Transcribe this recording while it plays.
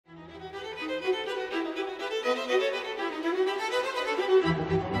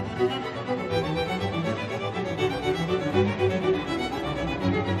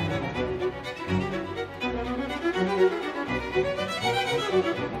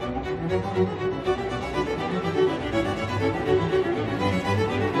Hello,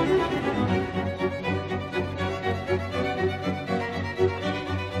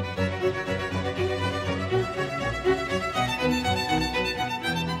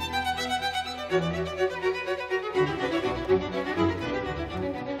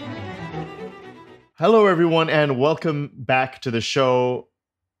 everyone, and welcome back to the show.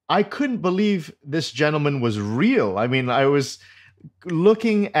 I couldn't believe this gentleman was real. I mean, I was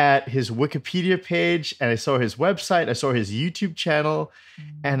looking at his Wikipedia page and I saw his website, I saw his YouTube channel,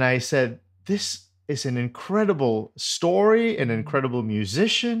 and I said, this is an incredible story, an incredible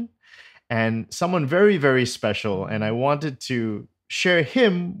musician, and someone very, very special. And I wanted to share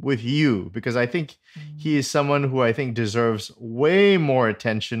him with you because I think he is someone who I think deserves way more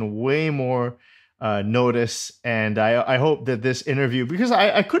attention, way more notice. And I hope that this interview, because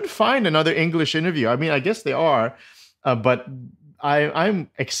I couldn't find another English interview. I mean, I guess they are, but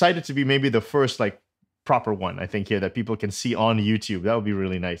I'm excited to be maybe the first like proper one, I think, here that people can see on YouTube. That would be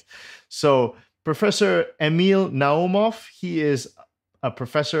really nice. So Professor Emile Naoumoff, he is a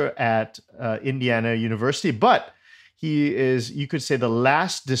professor at Indiana University, but he is, you could say, the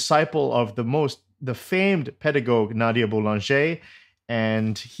last disciple of the famed pedagogue Nadia Boulanger.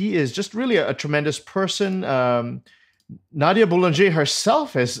 And he is just really a tremendous person. Nadia Boulanger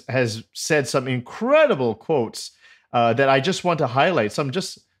herself has said some incredible quotes that I just want to highlight. Some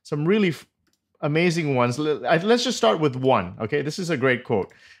really amazing ones. Let's just start with one. Okay, this is a great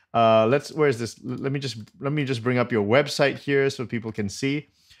quote. Where's this? Let me just bring up your website here so people can see.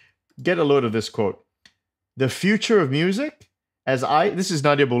 Get a load of this quote. The future of music, this is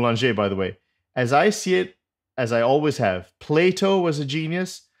Nadia Boulanger, by the way, as I see it, as I always have. Plato was a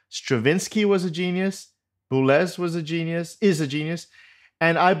genius. Stravinsky was a genius. Boulez is a genius.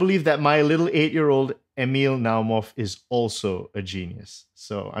 And I believe that my little 8-year-old Emile Naoumoff is also a genius.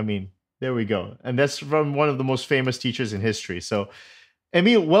 So, I mean, there we go. And that's from one of the most famous teachers in history. So,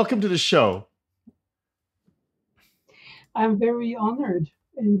 Emile, welcome to the show. I'm very honored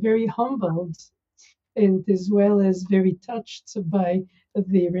and very humbled, and as well as very touched by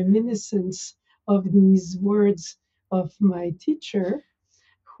the reminiscence of these words of my teacher,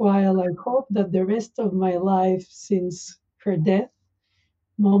 while I hope that the rest of my life since her death,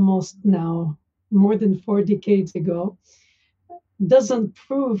 almost now more than 4 decades ago, doesn't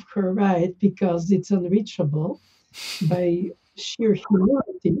prove her right because it's unreachable by sheer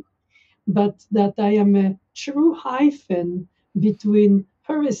humility, but that I am a true hyphen between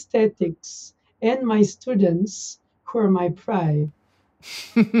her aesthetics and my students who are my pride.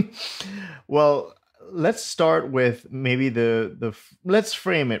 Well, let's start with maybe let's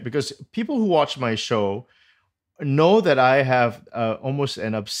frame it, because people who watch my show know that I have almost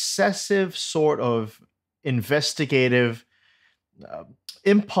an obsessive sort of investigative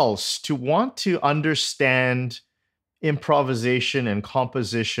impulse to want to understand improvisation and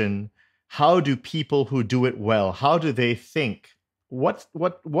composition. How do people who do it well, how do they think? What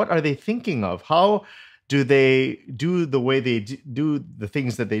are they thinking of? How do they do the way they do the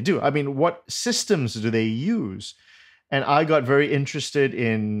things that they do? I mean, what systems do they use? And I got very interested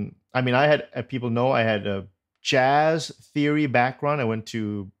in, I mean, people know I had a jazz theory background. I went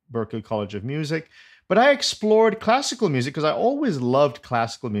to Berklee College of Music, but I explored classical music because I always loved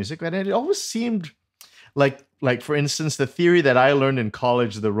classical music. And it always seemed like for instance, the theory that I learned in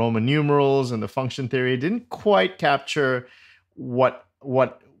college, the Roman numerals and the function theory, didn't quite capture how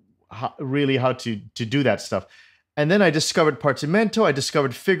to do that stuff. And then I discovered partimento, I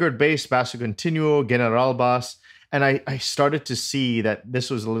discovered figured bass, basso continuo, general bass, and I started to see that this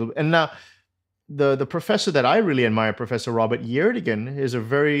was a little. And now the professor that I really admire, Professor Robert Yerdigan,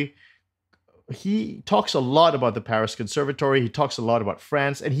 he talks a lot about the Paris Conservatory, he talks a lot about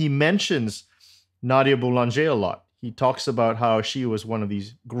France, and he mentions Nadia Boulanger a lot. He talks about how she was one of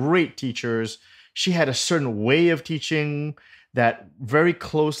these great teachers. She had a certain way of teaching that very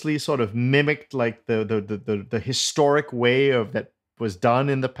closely sort of mimicked like the historic way of that was done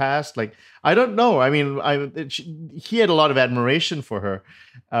in the past. Like, I don't know. I mean, he had a lot of admiration for her.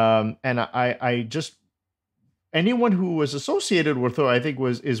 And I just, anyone who was associated with her, I think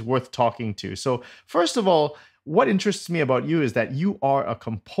is worth talking to. So first of all, what interests me about you is that you are a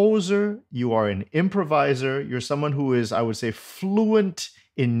composer, you are an improviser, you're someone who is, I would say, fluent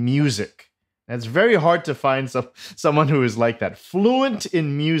in music. And it's very hard to find someone who is like that, fluent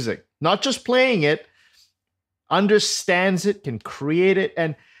in music, not just playing it, understands it, can create it.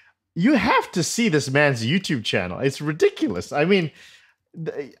 And you have to see this man's YouTube channel. It's ridiculous. I mean,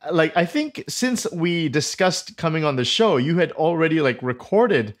 like, I think since we discussed coming on the show, you had already like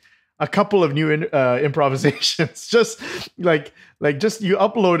recorded a couple of new improvisations. Just just you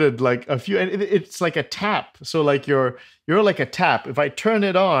uploaded like a few, and it's like a tap. So like you're like a tap. If I turn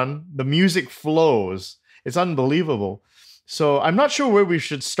it on, the music flows. It's unbelievable. So I'm not sure where we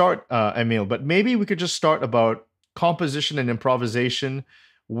should start, Emile, but maybe we could just start about composition and improvisation.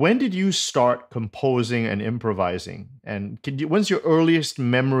 When did you start composing and improvising? And when's your earliest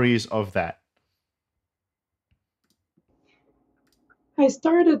memories of that? I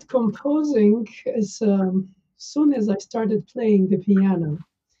started composing as soon as I started playing the piano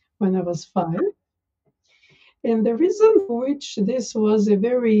when I was 5. And the reason for which this was a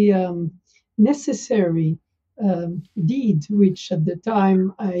very necessary deed, which at the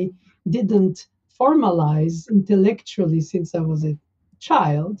time I didn't formalize intellectually since I was a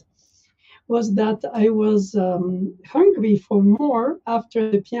child, was that I was hungry for more after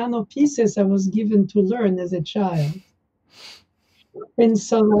the piano pieces I was given to learn as a child. And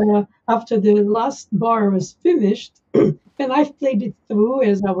so after the last bar was finished, and I've played it through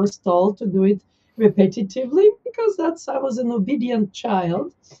as I was told to do it repetitively because I was an obedient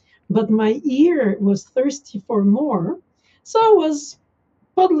child, but my ear was thirsty for more. So I was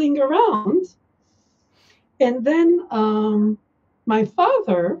puddling around. And then my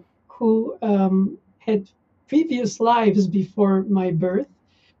father, who had previous lives before my birth,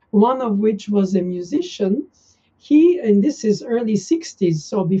 one of which was a musician, and this is early 60s,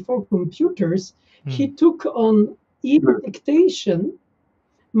 so before computers, he took on ear dictation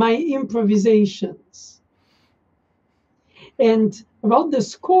my improvisations and wrote the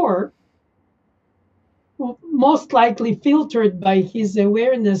score, most likely filtered by his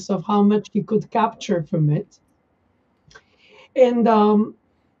awareness of how much he could capture from it. And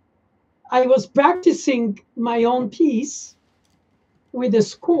I was practicing my own piece with a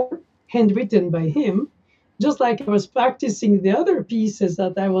score handwritten by him, just like I was practicing the other pieces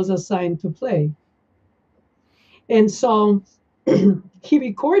that I was assigned to play. And so he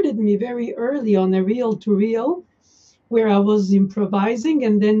recorded me very early on a reel-to-reel where I was improvising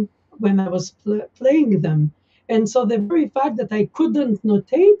and then when I was playing them. And so the very fact that I couldn't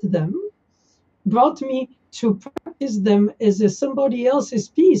notate them brought me to practice them as somebody else's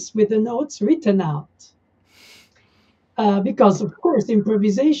piece with the notes written out. Because, of course,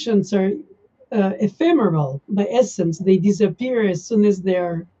 improvisations are ephemeral by essence. They disappear as soon as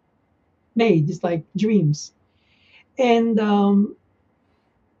they're made. It's like dreams. And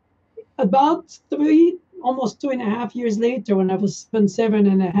about almost 2.5 years later, when I was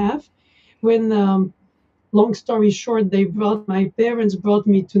 7.5, when, long story short, my parents brought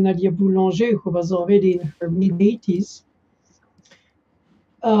me to Nadia Boulanger, who was already in her mid-80s.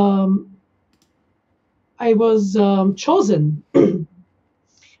 I was chosen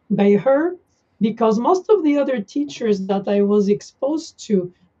by her because most of the other teachers that I was exposed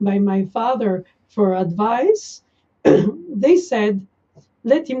to by my father for advice, they said,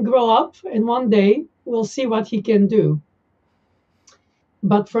 let him grow up and one day we'll see what he can do.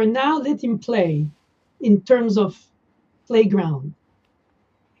 But for now, let him play in terms of playground.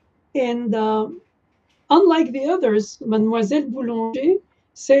 And unlike the others, Mademoiselle Boulanger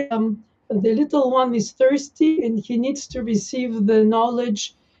said the little one is thirsty and he needs to receive the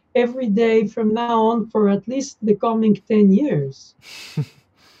knowledge every day from now on for at least the coming 10 years.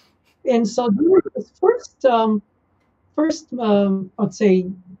 And so during the first I'd say,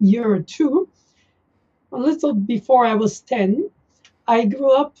 year or two, a little before I was 10, I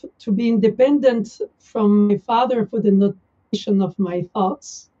grew up to be independent from my father for the notation of my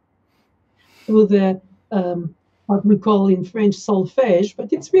thoughts through the what we call in French solfège,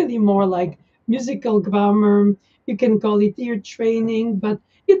 but it's really more like musical grammar. You can call it ear training, but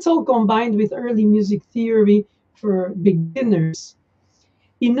it's all combined with early music theory for beginners.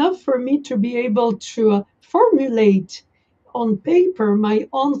 Enough for me to be able to formulate on paper my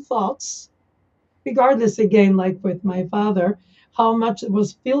own thoughts, regardless, again, like with my father, how much it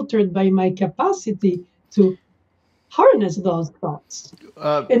was filtered by my capacity to harness those thoughts.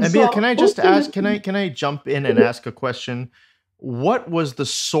 Emile, can I just ask? Can I jump in and ask a question? What was the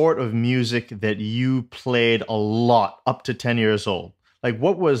sort of music that you played a lot up to 10 years old? Like,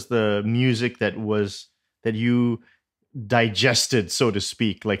 what was the music that you digested, so to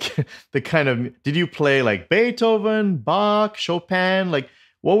speak? Like, did you play like Beethoven, Bach, Chopin? Like,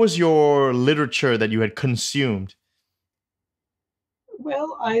 what was your literature that you had consumed?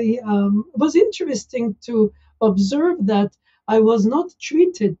 Well, I was interesting to observe that I was not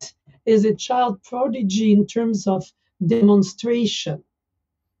treated as a child prodigy in terms of demonstration.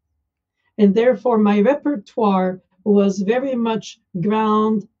 And therefore, my repertoire was very much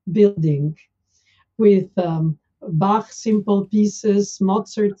ground building with Bach simple pieces,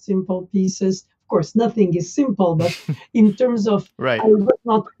 Mozart simple pieces. Of course, nothing is simple, but in terms of, I Right. was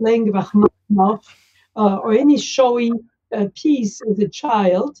not playing Rachmaninoff or any showy piece as a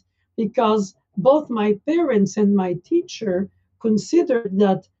child, because both my parents and my teacher considered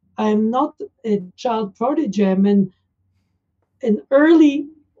that I am not a child prodigy, I'm an early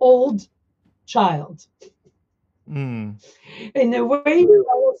old child. Mm. In a way,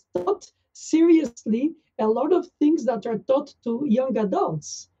 I was taught seriously a lot of things that are taught to young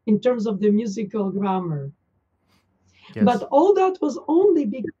adults in terms of the musical grammar. But Yes. all that was only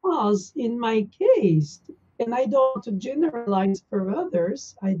because, in my case, and I don't want to generalize for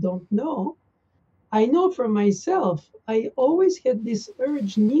others, I don't know. I know for myself, I always had this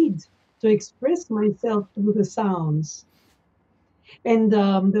urge, need to express myself through the sounds. And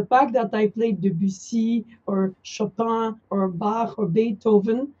the fact that I played Debussy or Chopin or Bach or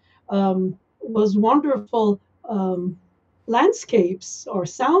Beethoven was wonderful landscapes or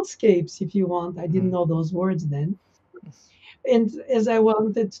soundscapes, if you want. I didn't Mm. know those words then. And as I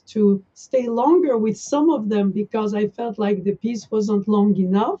wanted to stay longer with some of them because I felt like the piece wasn't long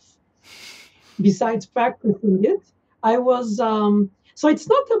enough, besides practicing it, I was, so it's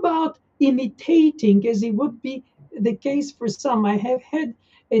not about imitating as it would be the case for some. I have had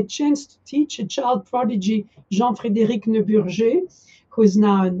a chance to teach a child prodigy, Jean-Frédéric Neuburger, who is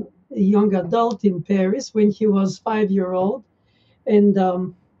now a young adult in Paris, when he was 5 year old. And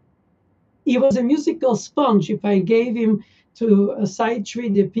he was a musical sponge. If I gave him to sight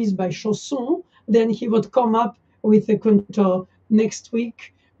read a piece by Chausson, then he would come up with a concerto next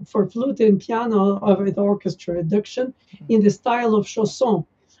week for flute and piano with orchestra reduction in the style of Chausson.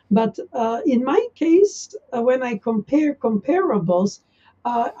 But in my case, when I compare comparables,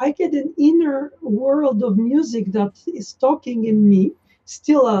 I get an inner world of music that is talking in me,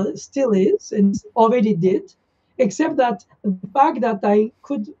 still is, and already did, except that the fact that I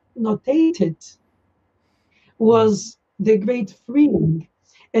could notate it Mm. was the great freeing.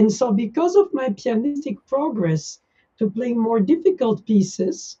 And so, because of my pianistic progress to play more difficult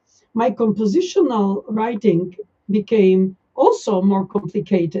pieces, my compositional writing became also more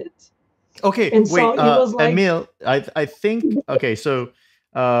complicated. Okay, And so wait, it was like, Emile, I think okay, so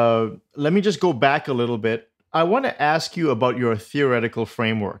let me just go back a little bit. I want to ask you about your theoretical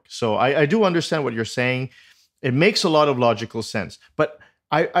framework. So I do understand what you're saying. It makes a lot of logical sense. But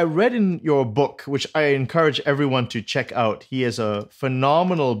I read in your book, which I encourage everyone to check out. He has a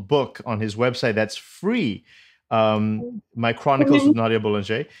phenomenal book on his website that's free. My Chronicles with Nadia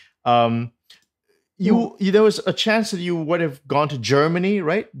Boulanger. Um, yeah, there was a chance that you would have gone to Germany,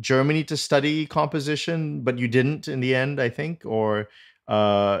 right? Germany to study composition, but you didn't in the end, I think. Or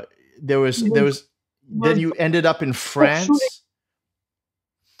uh, there was then was you ended up in Hochschule. France,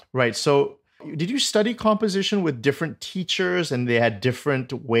 right? So did you study composition with different teachers, and they had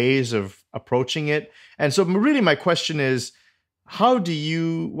different ways of approaching it? And so really, my question is,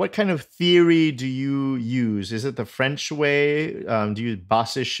 what kind of theory do you use? Is it the French way? Do you use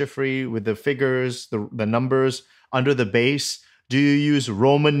basse chiffre with the figures, the numbers under the bass? Do you use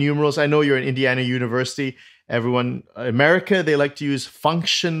Roman numerals? I know you're in Indiana University. America, they like to use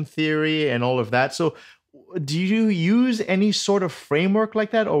function theory and all of that. So do you use any sort of framework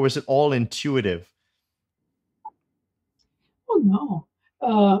like that, or is it all intuitive? Oh no,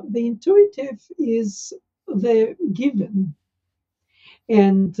 the intuitive is the given,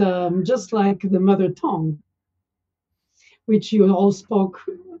 and just like the mother tongue, which you all spoke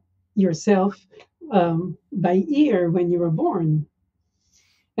yourself by ear when you were born.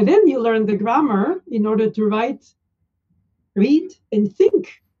 And then you learn the grammar in order to write, read, and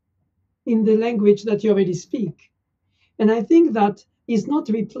think in the language that you already speak. And I think that is not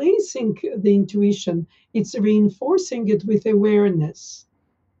replacing the intuition, it's reinforcing it with awareness.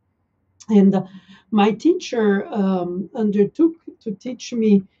 And my teacher undertook to teach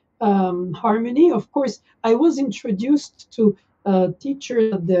me harmony. Of course, I was introduced to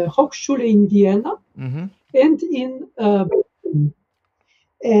teachers at the Hochschule in Vienna Mm-hmm. and in Berlin.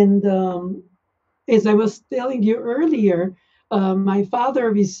 And as I was telling you earlier, my father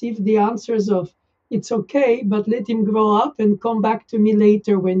received the answers of, it's okay, but let him grow up and come back to me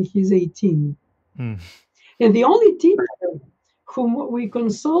later when he's 18. Mm. And the only teacher whom we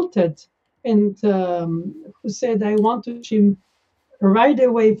consulted and who said, I want to teach him right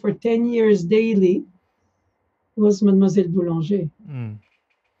away for 10 years daily was Mademoiselle Boulanger. Mm.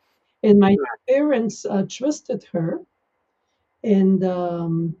 And my parents trusted her, and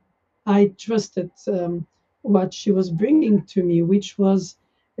I trusted what she was bringing to me, which was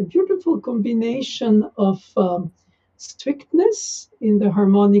a beautiful combination of strictness in the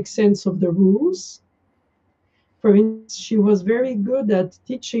harmonic sense of the rules, For instance, she was very good at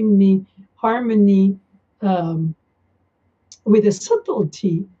teaching me harmony um, with a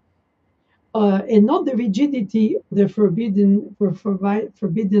subtlety and not the rigidity, the forbidden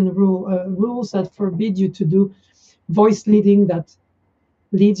rules that forbid you to do voice leading, that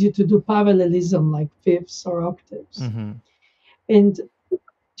leads you to do parallelism like fifths or octaves. Mm-hmm. And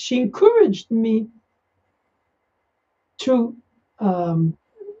she encouraged me to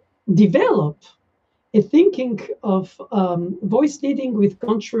develop a thinking of voice leading with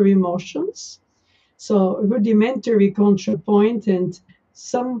contrary motions. So rudimentary contrapoint and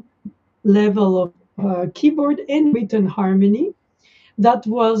some level of keyboard and written harmony. That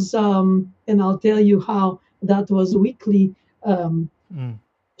was, and I'll tell you how that was weakly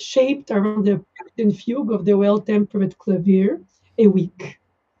shaped around the pattern fugue of the well-tempered clavier, a week.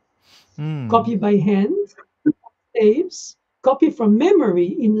 Copy by hand, saves, copy from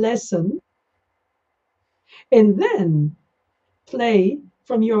memory in lesson, and then play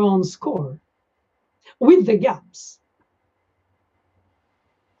from your own score with the gaps.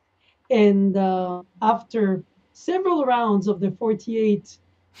 And after several rounds of the 48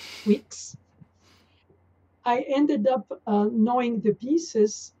 weeks, I ended up knowing the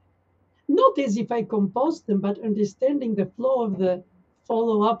pieces, not as if I composed them, but understanding the flow of the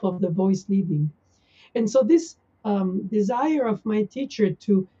follow-up of the voice leading. And so this desire of my teacher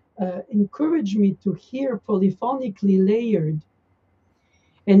to encourage me to hear polyphonically layered,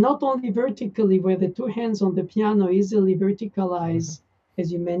 and not only vertically, where the two hands on the piano easily verticalize,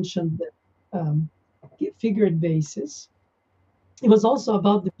 as you mentioned, the figured basis. It was also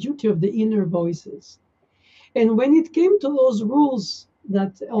about the beauty of the inner voices. And when it came to those rules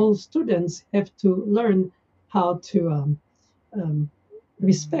that all students have to learn how to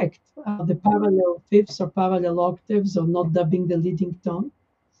respect, the parallel fifths or parallel octaves or not dubbing the leading tone,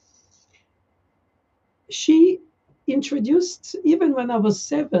 she introduced, even when I was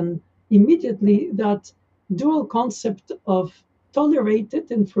 7, immediately that dual concept of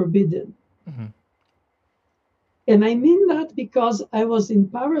tolerated and forbidden. Mm-hmm. And I mean that because I was in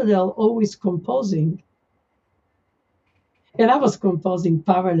parallel always composing, and I was composing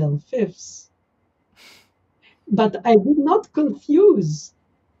parallel fifths. But I did not confuse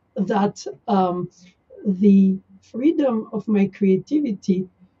that the freedom of my creativity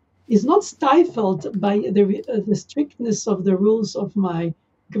is not stifled by the strictness of the rules of my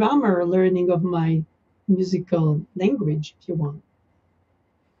grammar learning of my musical language, if you want.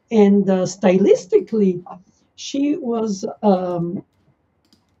 And stylistically, she was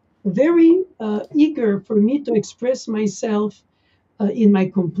very eager for me to express myself in my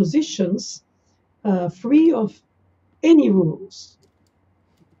compositions free of any rules.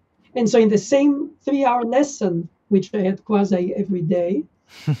 And so in the same 3-hour lesson, which I had quasi every day,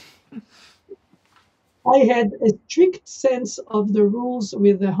 I had a strict sense of the rules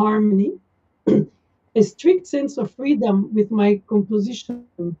with the harmony, a strict sense of freedom with my composition,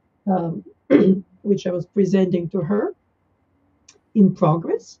 which I was presenting to her in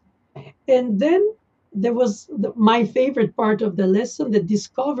progress. And then there was my favorite part of the lesson, the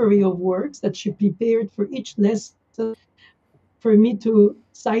discovery of works that she prepared for each lesson for me to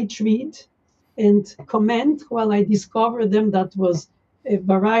sight read and comment while I discovered them. That was a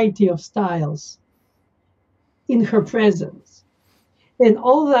variety of styles in her presence. And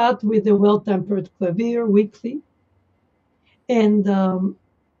all that with a well-tempered clavier weekly. And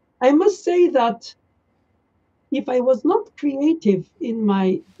I must say that if I was not creative in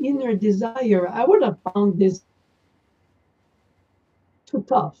my inner desire, I would have found this too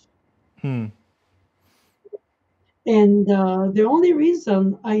tough. And the only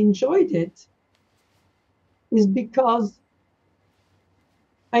reason I enjoyed it is because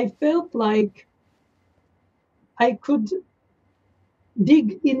I felt like I could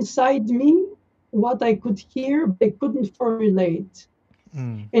dig inside me what I could hear, but I couldn't formulate.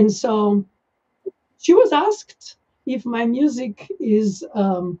 And so she was asked if my music is,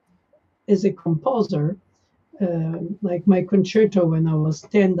 as a composer, like my concerto when I was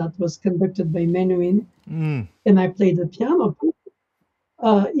 10, that was conducted by Menuhin, and I played the piano.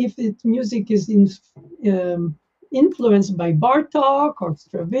 If music is influenced by Bartok or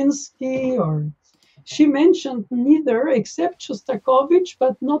Stravinsky, or she mentioned neither except Shostakovich,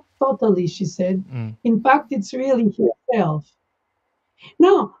 but not totally, she said. In fact, it's really herself.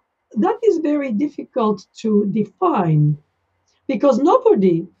 Now, that is very difficult to define because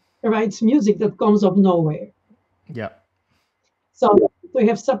nobody writes music that comes of nowhere. Yeah. So we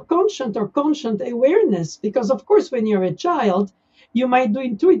have subconscious or conscious awareness because, of course, when you're a child, you might do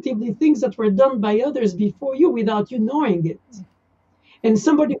intuitively things that were done by others before you without you knowing it. And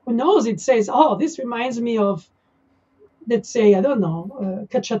somebody who knows it says, oh, this reminds me of let's say, I don't know,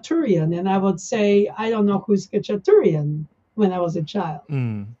 Khachaturian, and I would say, I don't know who's Khachaturian when I was a child.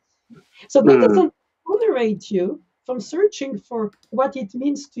 Mm. So that doesn't exonerate you from searching for what it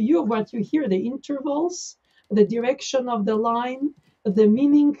means to you, what you hear, the intervals, the direction of the line, the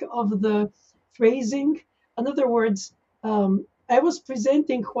meaning of the phrasing. In other words, I was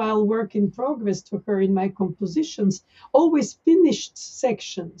presenting while work in progress to her in my compositions, always finished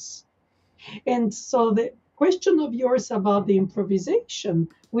sections. And so the question of yours about the improvisation,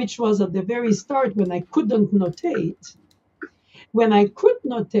 which was at the very start when I couldn't notate, when I could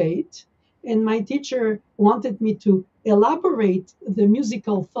notate, and my teacher wanted me to elaborate the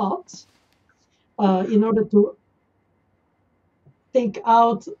musical thoughts in order to take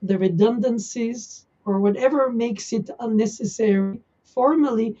out the redundancies or whatever makes it unnecessary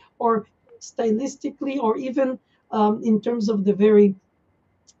formally or stylistically or even in terms of the very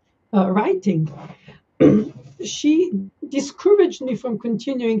writing. She discouraged me from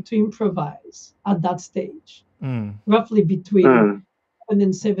continuing to improvise at that stage, Mm. roughly between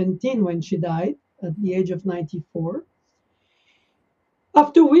 17 when she died at the age of 94.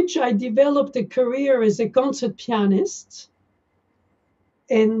 After which I developed a career as a concert pianist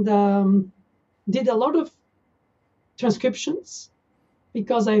and did a lot of transcriptions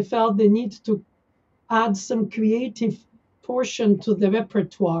because I felt the need to add some creative portion to the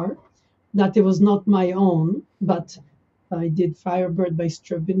repertoire that it was not my own, but I did Firebird by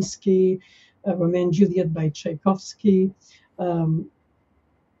Stravinsky, Romeo and Juliet by Tchaikovsky,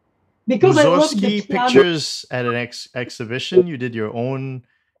 because I love the Mussorgsky piano. pictures at an exhibition. You did your own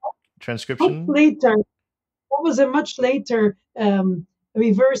Much transcription. later, that was a much later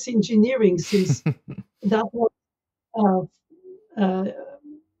reverse engineering, since that was uh,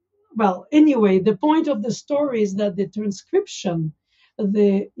 well, anyway, the point of the story is that the transcription,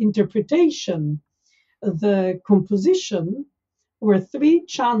 the interpretation, the composition were three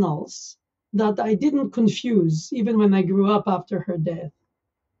channels that I didn't confuse even when I grew up after her death.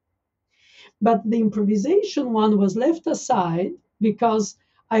 But the improvisation one was left aside because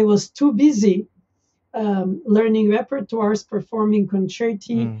I was too busy learning repertoires, performing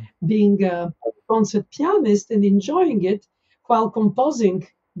concerti, Mm. being a concert pianist, and enjoying it while composing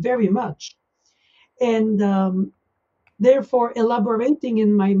very much. And therefore, elaborating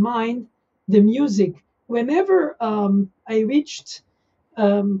in my mind the music. Whenever I reached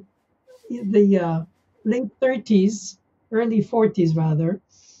um, the late 30s, early 40s rather,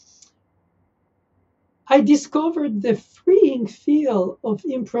 I discovered the freeing feel of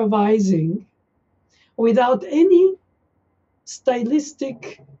improvising without any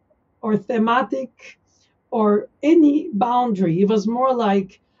stylistic or thematic or any boundary. It was more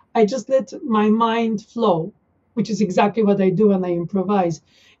like I just let my mind flow, which is exactly what I do when I improvise.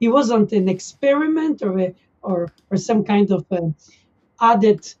 It wasn't an experiment or some kind of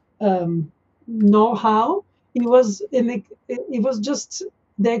added know-how. It was just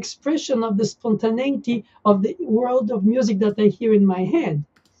the expression of the spontaneity of the world of music that I hear in my head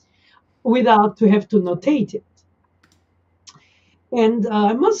without to have to notate it. And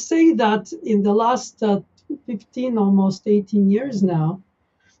I must say that in the last 15, almost 18 years now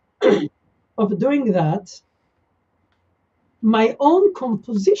of doing that, my own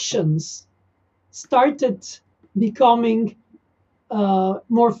compositions started becoming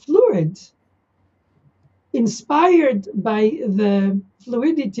more fluid, inspired by the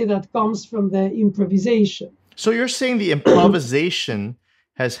fluidity that comes from the improvisation. So you're saying the improvisation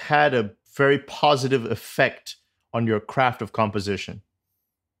has had a very positive effect on your craft of composition.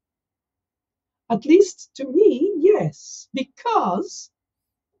 At least to me, yes, because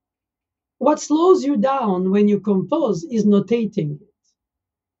what slows you down when you compose is notating.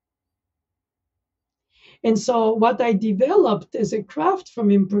 And so, what I developed as a craft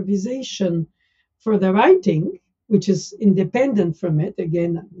from improvisation for the writing, which is independent from it,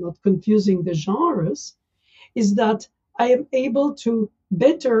 again, not confusing the genres, is that I am able to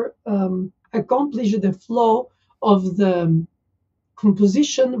better accomplish the flow of the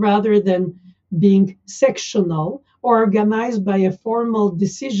composition rather than being sectional or organized by a formal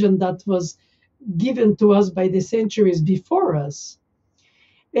decision that was given to us by the centuries before us.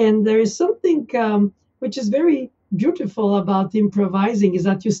 And there is something which is very beautiful about improvising is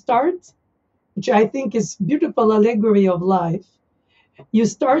that you start, which I think is beautiful allegory of life. You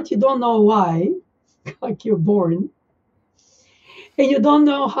start, you don't know why, like you're born, and you don't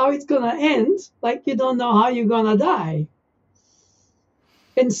know how it's gonna end, like you don't know how you're gonna die.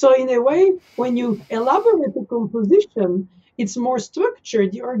 And so, in a way, when you elaborate the composition, it's more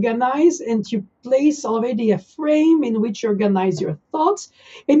structured. You organize and you place already a frame in which you organize your thoughts.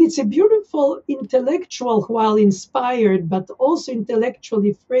 And it's a beautiful intellectual, while inspired, but also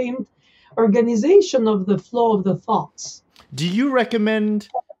intellectually framed organization of the flow of the thoughts. Do you recommend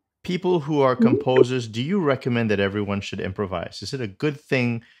people who are composers, do you recommend that everyone should improvise? Is it a good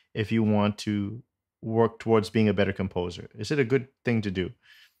thing if you want to work towards being a better composer? Is it a good thing to do?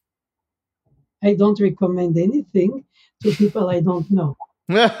 I don't recommend anything to people I don't know.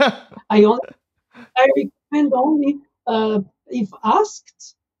 I recommend only, if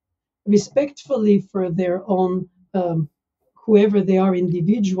asked respectfully for their own, whoever they are,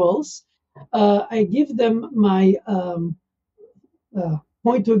 individuals, I give them my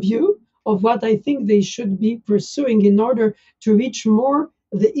point of view of what I think they should be pursuing in order to reach more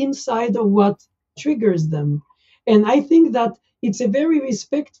the inside of what triggers them. And I think that it's a very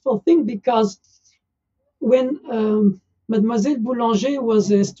respectful thing, because when Mademoiselle Boulanger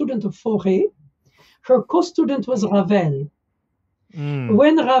was a student of Fauré, her co-student was Ravel.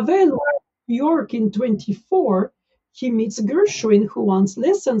 When Ravel was in New York in 24, he meets Gershwin, who wants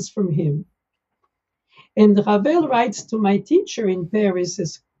lessons from him. And Ravel writes to my teacher in Paris,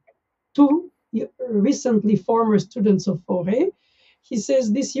 as two recently former students of Fauré. He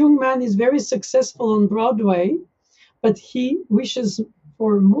says, this young man is very successful on Broadway, but he wishes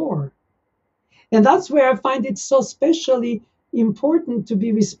for more. And that's where I find it so especially important to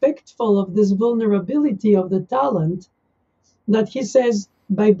be respectful of this vulnerability of the talent, that he says,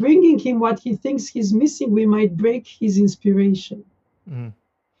 by bringing him what he thinks he's missing, we might break his inspiration.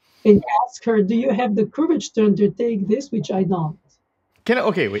 And ask her, do you have the courage to undertake this, which I don't.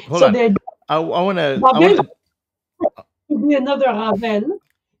 Okay, wait, hold on. I want to be another Ravel,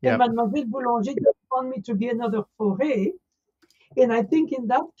 yeah. And Mademoiselle Boulanger doesn't want me to be another Fauré. And I think in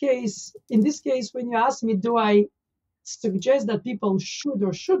this case, when you ask me, do I suggest that people should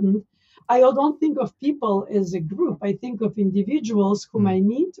or shouldn't, I don't think of people as a group. I think of individuals whom I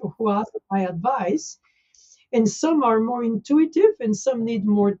meet or who ask my advice. And some are more intuitive and some need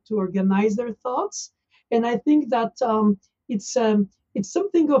more to organize their thoughts. And I think that it's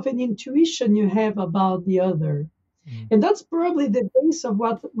something of an intuition you have about the other. And that's probably the base of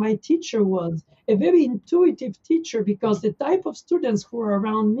what my teacher was, a very intuitive teacher, because the type of students who were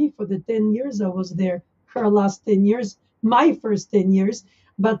around me for the 10 years I was there, her last 10 years, my first 10 years,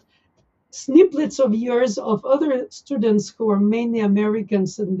 but snippets of years of other students who are mainly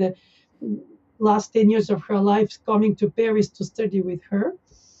Americans in the last 10 years of her life coming to Paris to study with her.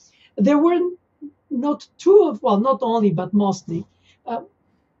 There were not only, but mostly,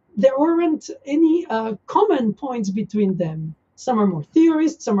 there weren't any common points between them. Some are more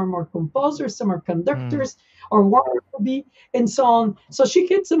theorists, some are more composers, some are conductors, or want to be, and so on. So she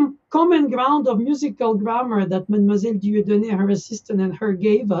had some common ground of musical grammar that Mademoiselle Dieudonné, her assistant, and her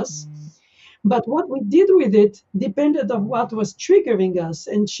gave us. But what we did with it depended on what was triggering us.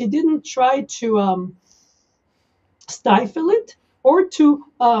 And she didn't try to stifle it or to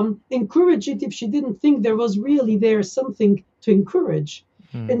encourage it if she didn't think there was really there something to encourage.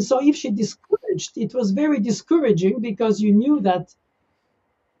 And so if she discouraged, it was very discouraging, because you knew that,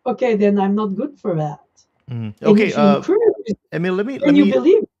 okay, then I'm not good for that. Okay, Emile, let me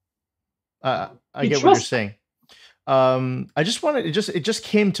believe. I get what you're saying. I just wanted, it just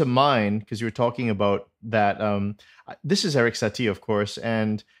came to mind because you were talking about that. This is Eric Satie, of course,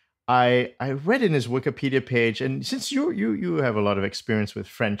 and I read in his Wikipedia page, and since you have a lot of experience with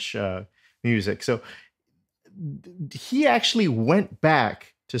French music, so he actually went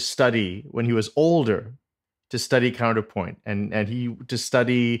back to study when he was older, to study counterpoint and he to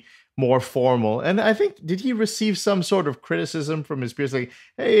study more formal. And I think, did he receive some sort of criticism from his peers, like,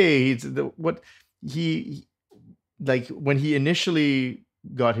 hey, like when he initially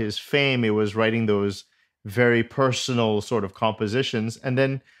got his fame, it was writing those very personal sort of compositions, and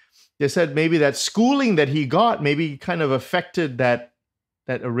then they said maybe that schooling that he got maybe kind of affected that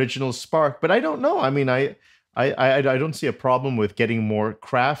original spark. But I don't know. I mean, I don't see a problem with getting more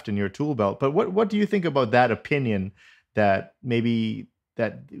craft in your tool belt. But what do you think about that opinion, that maybe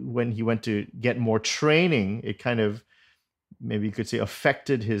that when he went to get more training, it kind of, maybe you could say,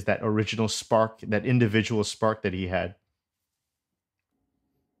 affected that original spark, that individual spark that he had?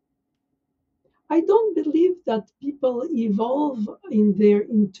 I don't believe that people evolve in their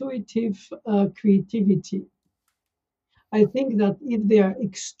intuitive creativity. I think that if they are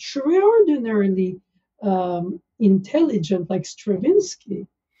extraordinarily intelligent, like Stravinsky,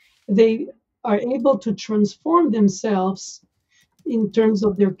 they are able to transform themselves in terms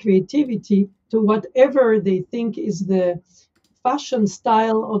of their creativity to whatever they think is the fashion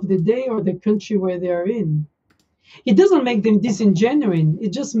style of the day or the country where they are in. It doesn't make them disingenuine.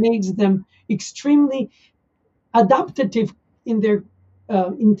 It just makes them extremely adaptive in their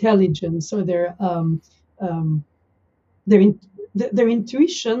intelligence or um, their, in, their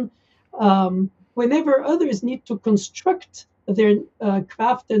intuition. Whenever others need to construct their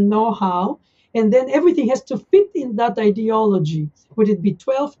craft and know-how, and then everything has to fit in that ideology. Would it be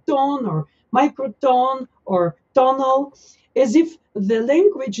 12 tone or microtone or tonal? As if the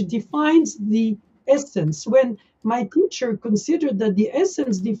language defines the essence. When my teacher considered that the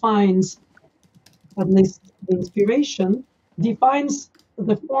essence defines, at least the inspiration, defines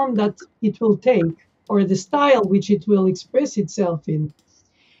the form that it will take or the style which it will express itself in.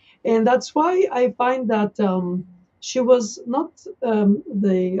 And that's why I find that she was not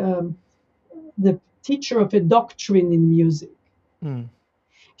the teacher of a doctrine in music. Mm.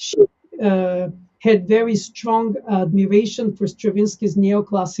 She uh, had very strong admiration for Stravinsky's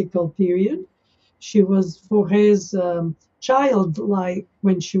neoclassical period. She was Fauré's child, like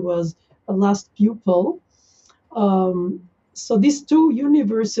when she was a last pupil. So these two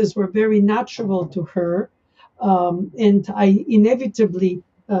universes were very natural to her, and I inevitably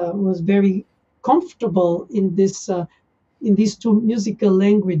was very comfortable in these two musical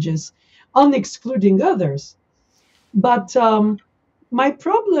languages, unexcluding others. But my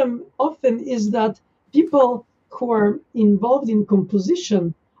problem often is that people who are involved in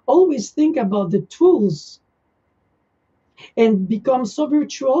composition always think about the tools and become so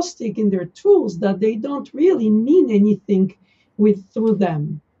virtuosic in their tools that they don't really mean anything through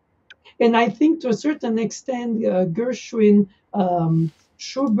them. And I think to a certain extent, Gershwin,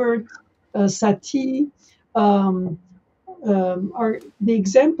 Schubert, Satie are the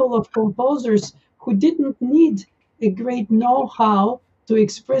example of composers who didn't need a great know-how to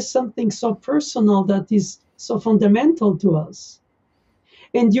express something so personal that is so fundamental to us.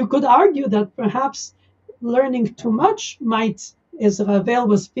 And you could argue that perhaps learning too much might, as Ravel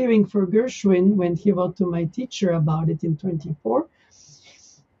was fearing for Gershwin when he wrote to my teacher about it in 24,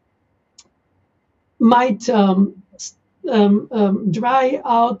 might dry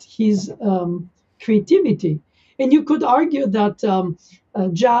out his creativity. And you could argue that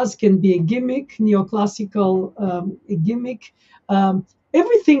jazz can be a gimmick, neoclassical a gimmick.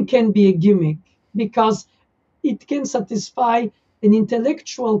 Everything can be a gimmick because it can satisfy an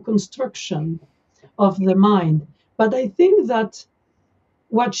intellectual construction of the mind. But I think that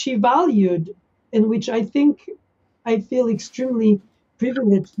what she valued, and which I feel extremely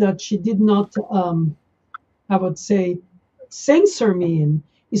privileged that she did not, I would say, censor me in,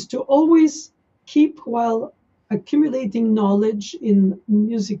 is to always keep, while accumulating knowledge in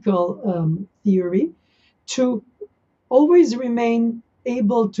musical theory, to always remain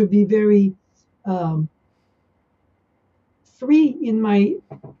able to be very free in my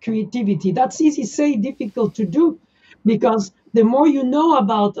creativity. That's easy to say, difficult to do, because the more you know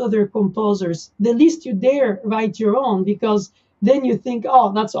about other composers, the least you dare write your own, because then you think,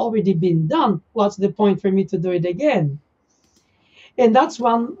 oh, that's already been done. What's the point for me to do it again? And that's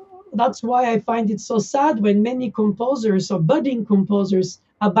why I find it so sad when many composers or budding composers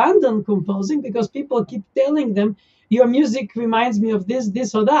abandon composing, because people keep telling them your music reminds me of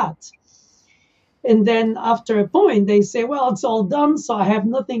this or that. And then after a point, they say, well, it's all done, so I have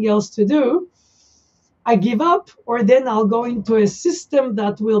nothing else to do. I give up, or then I'll go into a system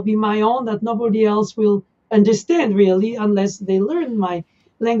that will be my own, that nobody else will understand really, unless they learn my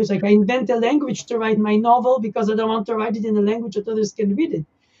language. Like I invent a language to write my novel because I don't want to write it in a language that others can read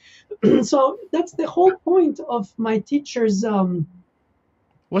it. So that's the whole point of my teacher's. Wasn't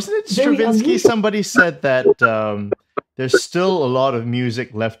it Stravinsky? Somebody said that there's still a lot of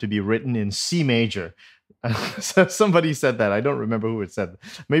music left to be written in C major. So somebody said that. I don't remember who it said.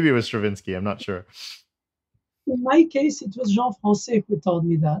 Maybe it was Stravinsky. I'm not sure. In my case, it was Jean Francais who told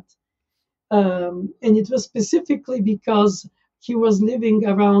me that. And it was specifically because he was living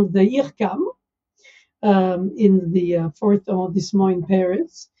around the IRCAM in the 4th arrondissement in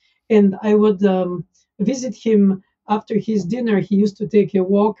Paris. And I would visit him after his dinner. He used to take a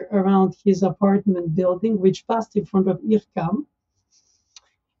walk around his apartment building, which passed in front of IRCAM.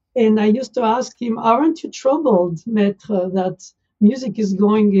 And I used to ask him, aren't you troubled, Maître, that music is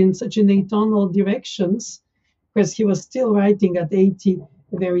going in such an atonal directions? Because he was still writing at 80,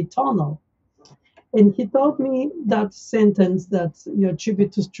 very tonal. And he told me that sentence that you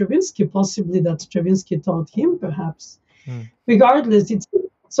attribute to Stravinsky, possibly that Stravinsky taught him, perhaps. Regardless, it's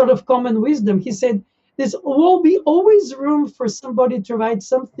sort of common wisdom. He said, there's will be always room for somebody to write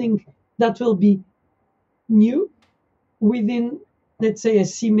something that will be new within, let's say, a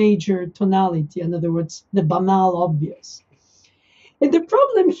C major tonality. In other words, the banal obvious. And the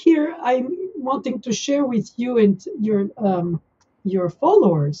problem here, I'm wanting to share with you and your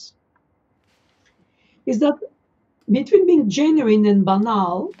followers is that between being genuine and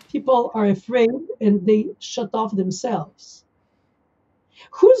banal, people are afraid and they shut off themselves.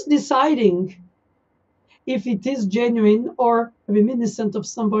 Who's deciding if it is genuine or reminiscent of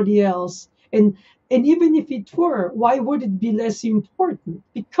somebody else? And even if it were, why would it be less important?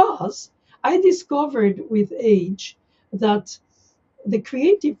 Because I discovered with age that the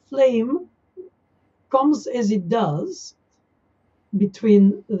creative flame comes as it does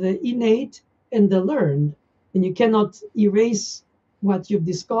between the innate and the learned. And you cannot erase what you've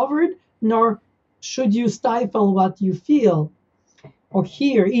discovered, nor should you stifle what you feel or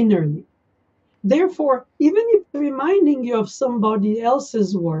hear innerly. Therefore, even if reminding you of somebody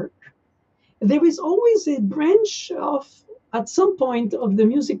else's work, there is always a branch of, at some point of the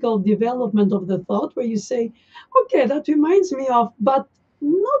musical development of the thought, where you say, okay, that reminds me of, but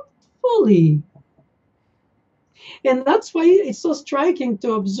not fully. And that's why it's so striking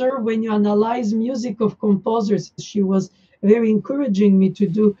to observe when you analyze music of composers. She was very encouraging me to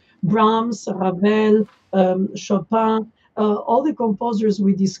do Brahms, Ravel, Chopin, all the composers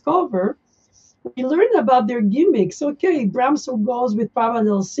we discover. We learn about their gimmicks. Okay, Brahms goes with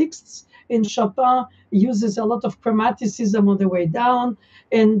parallel sixths, and Chopin uses a lot of chromaticism on the way down.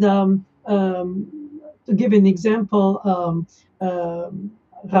 And to give an example,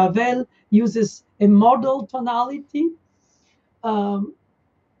 Ravel uses a modal tonality.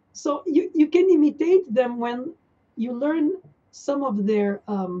 So you can imitate them when you learn some of their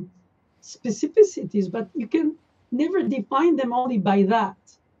specificities, but you can never define them only by that.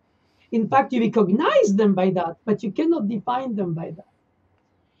 In fact, you recognize them by that, but you cannot define them by that.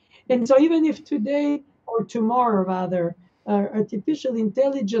 And so even if today or tomorrow, rather, artificial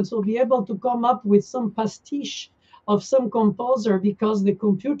intelligence will be able to come up with some pastiche of some composer because the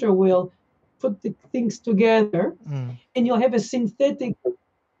computer will put the things together, and you'll have a synthetic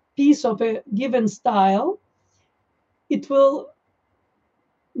piece of a given style, it will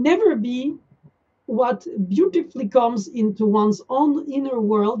never be what beautifully comes into one's own inner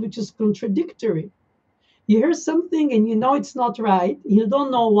world, which is contradictory. You hear something and you know it's not right, you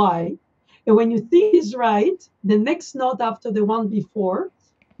don't know why. And when you think it's right, the next note after the one before,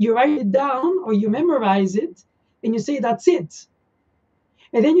 you write it down or you memorize it and you say, that's it.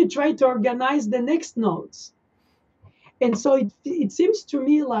 And then you try to organize the next notes. And so it seems to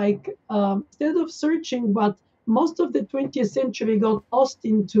me like instead of searching what most of the 20th century got lost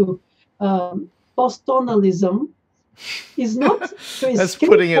into post-tonalism, is not to escape. That's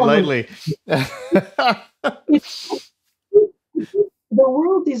putting it lightly. The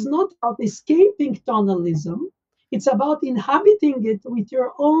world is not about escaping tonalism. It's about inhabiting it with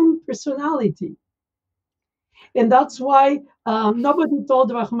your own personality. And that's why nobody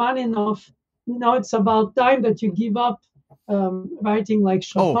told Rachmaninoff, it's about time that you give up writing like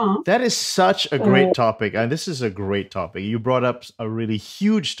Chopin. Oh, that is such a great topic. And this is a great topic. You brought up a really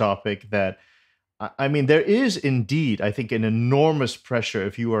huge topic that, I mean, there is indeed, I think, an enormous pressure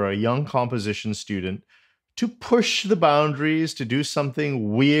if you are a young composition student to push the boundaries, to do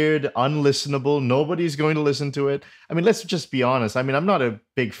something weird, unlistenable. Nobody's going to listen to it. I mean, let's just be honest. I mean, I'm not a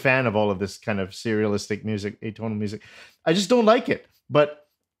big fan of all of this kind of serialistic music, atonal music. I just don't like it. But,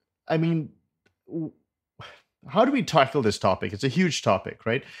 I mean, how do we tackle this topic? It's a huge topic,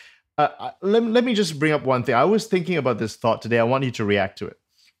 right? Let me just bring up one thing. I was thinking about this thought today. I want you to react to it.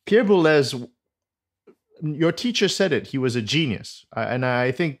 Pierre Boulez, your teacher said it. He was a genius. And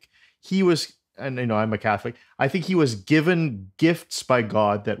I think he was... And I'm a Catholic. I think he was given gifts by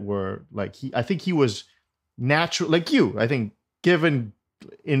God that were like I think he was natural, like you. I think given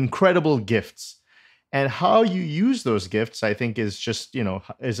incredible gifts, and how you use those gifts, I think, is just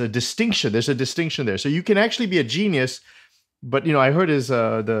is a distinction. There's a distinction there. So you can actually be a genius, but I heard his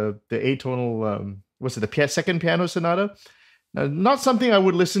the atonal what's it, the second piano sonata. Now, not something I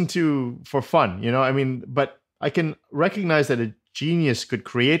would listen to for fun. I mean, but I can recognize that a genius could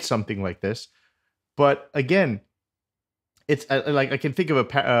create something like this. But again, it's like I can think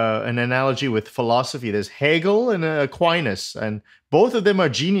of an analogy with philosophy. There's Hegel and Aquinas, and both of them are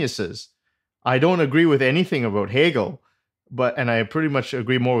geniuses. I don't agree with anything about Hegel, and I pretty much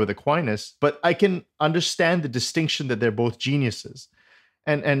agree more with Aquinas. But I can understand the distinction that they're both geniuses.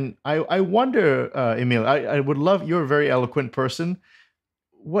 And I wonder, Emile, I would love. You're a very eloquent person.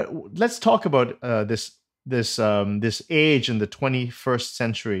 Let's talk about this age in the 21st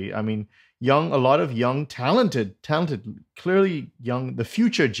century. I mean, a lot of young, talented, clearly young, the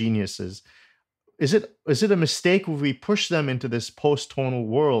future geniuses. Is it a mistake if we push them into this post-tonal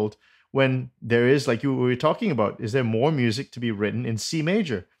world when there is, like you were talking about, is there more music to be written in C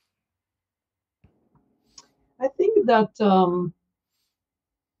major? think that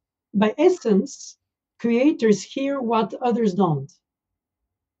by essence, creators hear what others don't.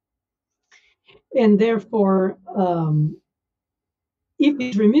 And therefore, if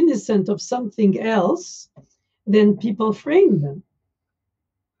it's reminiscent of something else, then people frame them.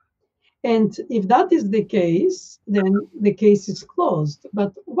 And if that is the case, then the case is closed.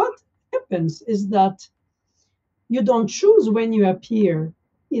 But what happens is that you don't choose when you appear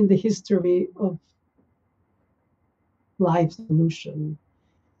in the history of life solution.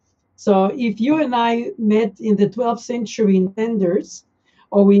 So if you and I met in the 12th century in Flanders,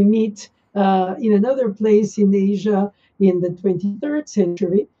 or we meet in another place in Asia in the 23rd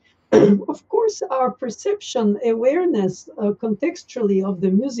century, of course, our perception, awareness contextually of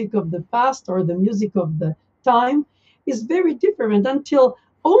the music of the past or the music of the time is very different. Until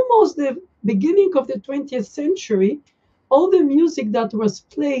almost the beginning of the 20th century, all the music that was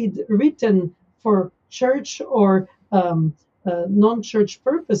played, written for church or non-church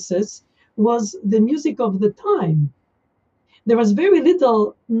purposes, was the music of the time. There was very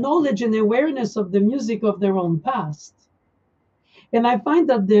little knowledge and awareness of the music of their own past. And I find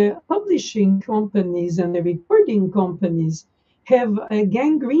that the publishing companies and the recording companies have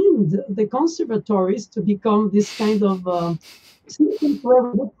gangrened the conservatories to become this kind of system where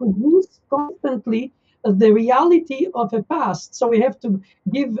we produce constantly the reality of a past. So we have to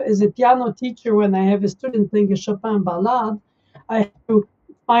give, as a piano teacher, when I have a student playing a Chopin ballade, I have to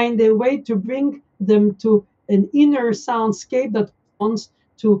find a way to bring them to an inner soundscape that responds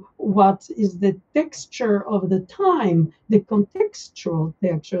to what is the texture of the time, the contextual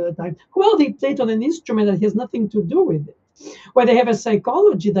texture of the time. Well, they play it on an instrument that has nothing to do with it, where they have a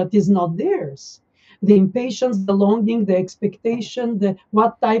psychology that is not theirs. The impatience, the longing, the expectation, the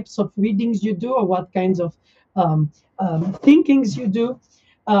what types of readings you do, or what kinds of thinkings you do.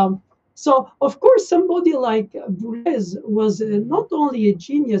 So, of course, somebody like Boulez was not only a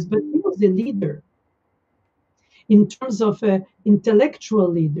genius, but he was a leader in terms of an intellectual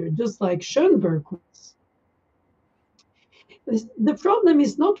leader, just like Schoenberg was. The problem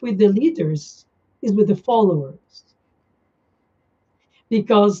is not with the leaders, is with the followers.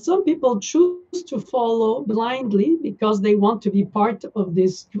 Because some people choose to follow blindly because they want to be part of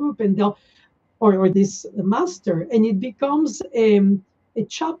this group and or this master, and it becomes a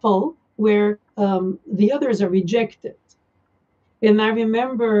chapel where the others are rejected. And I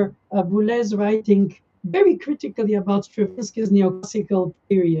remember Boulez writing very critically about Stravinsky's neoclassical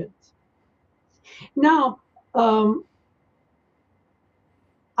period. Now,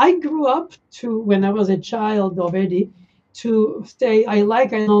 I grew up to, when I was a child already, to say, I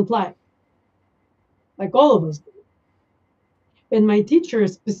like, I don't like all of us do. And my teacher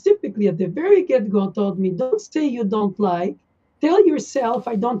specifically at the very get-go told me, don't say you don't like, tell yourself,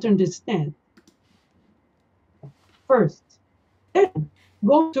 I don't understand. First, then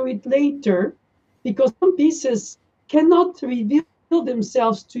go to it later, because some pieces cannot reveal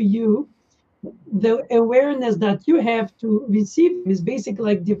themselves to you. The awareness that you have to receive is basically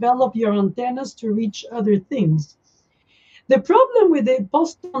like develop your antennas to reach other things. The problem with the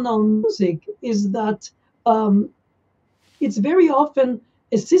post-tonal music is that it's very often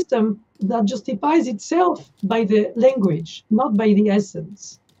a system that justifies itself by the language, not by the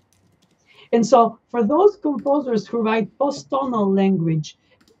essence. And so for those composers who write post-tonal language,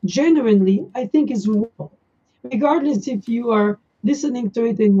 genuinely, I think is wrong, regardless if you are listening to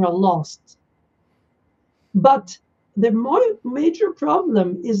it and you're lost. But the major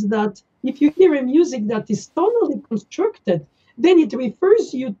problem is that if you hear a music that is tonally constructed, then it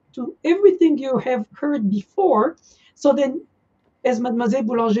refers you to everything you have heard before. So then, as Mademoiselle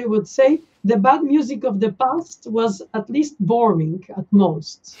Boulanger would say, the bad music of the past was at least boring at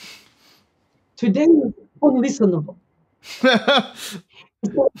most. Today, it's unlistenable.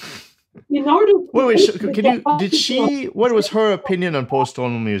 So in order to what was her opinion on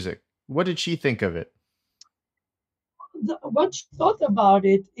post-tonal music? What did she think of it? What she thought about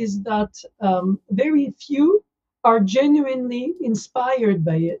it is that very few are genuinely inspired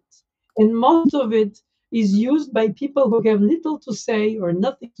by it. And most of it is used by people who have little to say or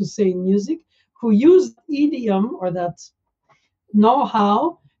nothing to say in music, who use idiom or that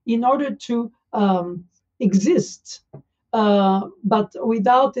know-how in order to exist, but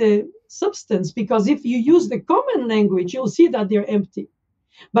without a substance. Because if you use the common language, you'll see that they're empty.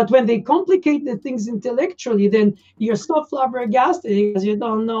 But when they complicate the things intellectually, then you're so flabbergasted because you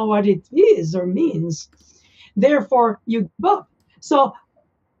don't know what it is or means. Therefore, you give up. So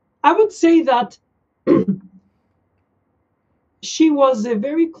I would say that she was a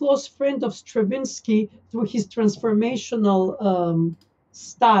very close friend of Stravinsky through his transformational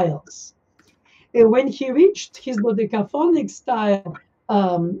styles. And when he reached his dodecaphonic style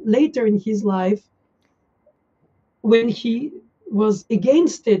later in his life, when he was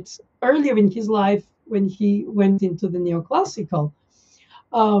against it earlier in his life, when he went into the neoclassical,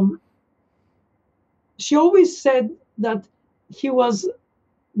 um, she always said that he was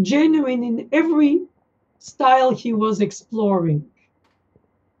genuine in every style he was exploring.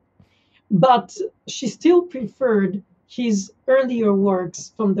 But she still preferred his earlier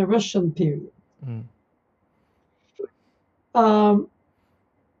works from the Russian period. Mm. Um,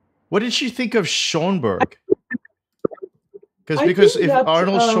 What did she think of Schoenberg? I Because think if that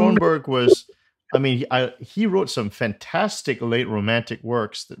Arnold Schoenberg was, I mean, he wrote some fantastic late romantic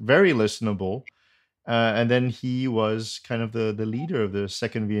works that very listenable, and then he was kind of the leader of the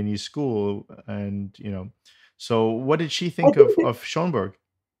Second Viennese School, and so what did she think of Schoenberg?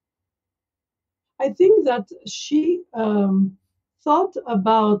 I think that she thought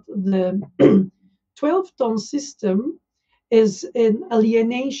about the 12-tone system as an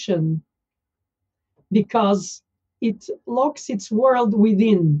alienation because it locks its world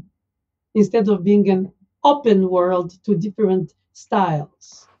within instead of being an open world to different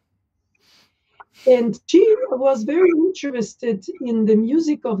styles. And she was very interested in the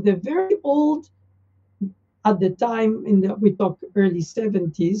music of the very old, at the time, we talk early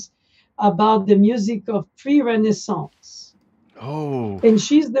 70s, about the music of pre-Renaissance. Oh, And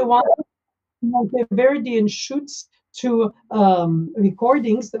she's the one Monteverdi and shoots to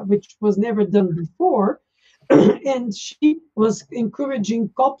recordings, which was never done before. And she was encouraging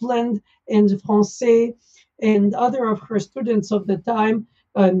Copland and Francais and other of her students of the time,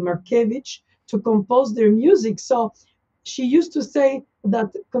 Markevich, to compose their music. So she used to say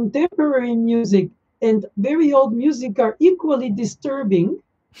that contemporary music and very old music are equally disturbing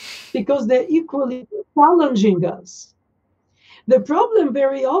because they're equally challenging us. The problem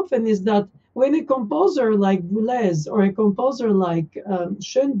very often is that when a composer like Boulez or a composer like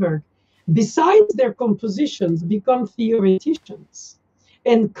Schoenberg, besides their compositions, become theoreticians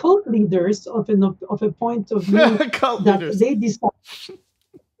and cult leaders of a point of view cult that leaders. they decide.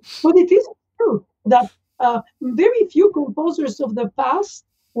 But it is true that very few composers of the past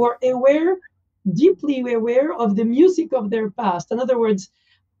were deeply aware of the music of their past. In other words,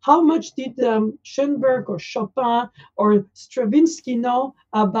 how much did Schoenberg or Chopin or Stravinsky know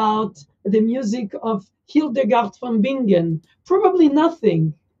about the music of Hildegard von Bingen? Probably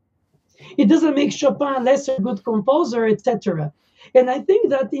nothing. It doesn't make Chopin a lesser good composer, etc. And I think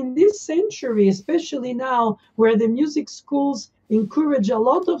that in this century, especially now, where the music schools encourage a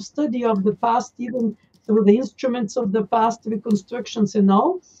lot of study of the past, even through the instruments of the past, reconstructions and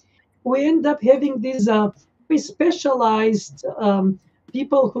all, we end up having these very specialized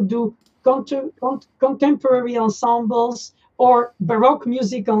people who do contemporary ensembles or Baroque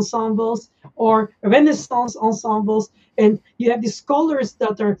music ensembles or Renaissance ensembles. And you have these scholars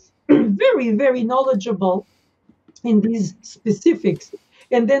that are very, very knowledgeable in these specifics.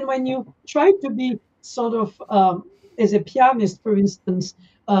 And then when you try to be sort of, as a pianist, for instance,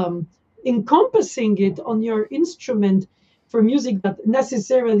 encompassing it on your instrument for music that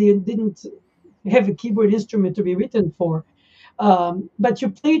necessarily didn't have a keyboard instrument to be written for, but you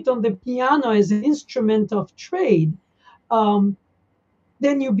play it on the piano as an instrument of trade,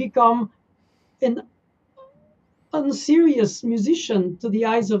 then you become an unserious musician to the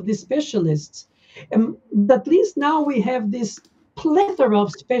eyes of the specialists. But at least now we have this plethora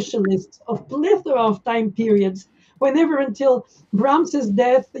of specialists, of plethora of time periods. Whenever until Brahms's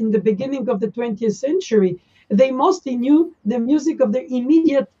death in the beginning of the 20th century, they mostly knew the music of their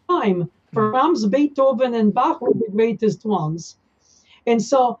immediate time. For Brahms, Beethoven, and Bach were the greatest ones. And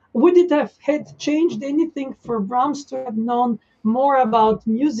so, would it have had changed anything for Brahms to have known more about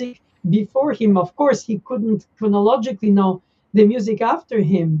music before him? Of course, he couldn't chronologically know the music after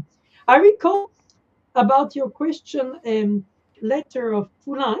him. I recall about your question a letter of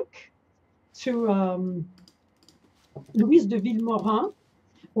Poulenc to Louise de Villemorin,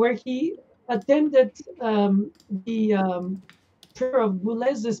 where he attended the prayer of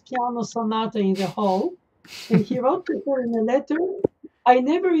Boulez's piano sonata in the hall. And he wrote to her in a letter, I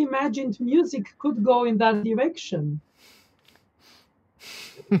never imagined music could go in that direction.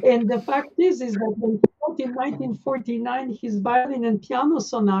 And the fact is that when he wrote in 1949 his violin and piano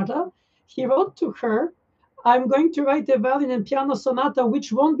sonata, he wrote to her, I'm going to write a violin and piano sonata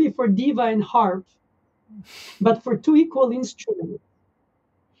which won't be for diva and harp, but for two equal instruments.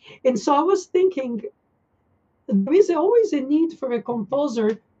 And so I was thinking, there is always a need for a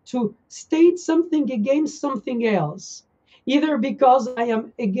composer to state something against something else, either because I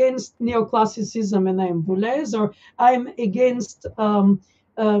am against neoclassicism and I am Boulez, or I'm against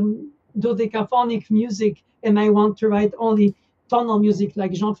dodecaphonic music and I want to write only tonal music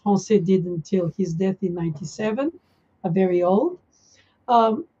like Jean-François did until his death in 97, very old.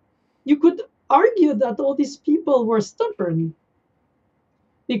 You could argue that all these people were stubborn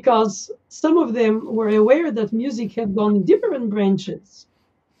because some of them were aware that music had gone in different branches,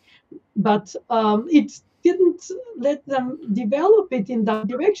 but it didn't let them develop it in that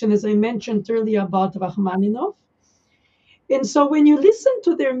direction, as I mentioned earlier about Rachmaninoff. And so when you listen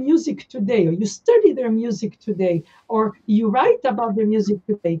to their music today, or you study their music today, or you write about their music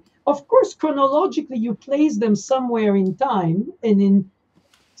today, of course, chronologically, you place them somewhere in time and in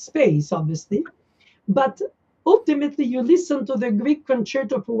space, obviously. But ultimately, you listen to the Greek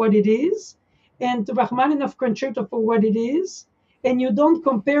concerto for what it is, and the Rachmaninoff concerto for what it is, and you don't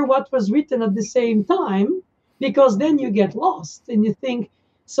compare what was written at the same time, because then you get lost and you think,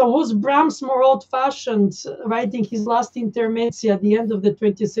 so was Brahms more old-fashioned, writing his last intermezzi at the end of the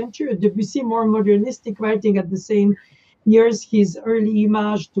 20th century, or Debussy more modernistic, writing at the same years his early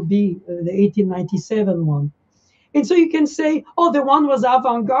Image to be the 1897 one? And so you can say, oh, the one was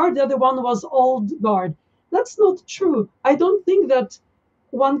avant-garde, the other one was old-guard. That's not true. I don't think that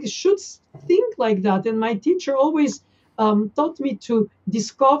one should think like that. And my teacher always taught me to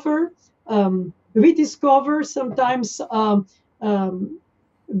discover, rediscover, sometimes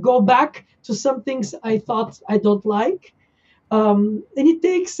go back to some things I thought I don't like. And it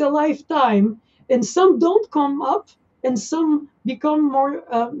takes a lifetime. And some don't come up, and some become more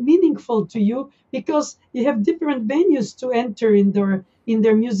meaningful to you because you have different venues to enter in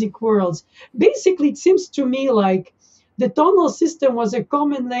their music worlds. Basically, it seems to me like the tonal system was a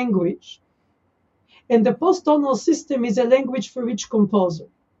common language, and the post-tonal system is a language for each composer.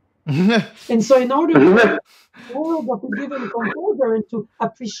 And so in order to world of a given composer and to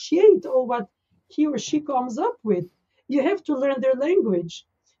appreciate all what he or she comes up with, you have to learn their language.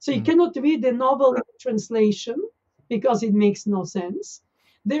 So you cannot read a novel in translation because it makes no sense.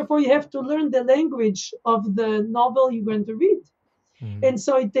 Therefore, you have to learn the language of the novel you're going to read. And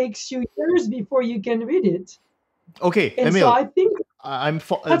so it takes you years before you can read it. Okay, and Emile, so I think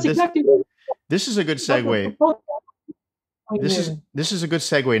that's exactly this is a good segue. This is a good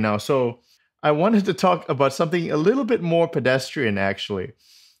segue now. So I wanted to talk about something a little bit more pedestrian, actually.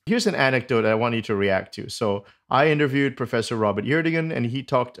 Here's an anecdote I want you to react to. So I interviewed Professor Robert Yerdigan, and he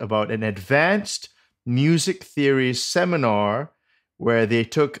talked about an advanced music theory seminar where they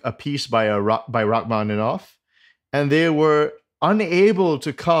took a piece by Rachmaninoff, and they were unable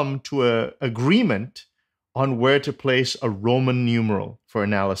to come to an agreement on where to place a Roman numeral for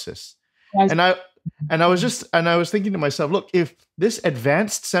analysis. And I was thinking to myself, look, if this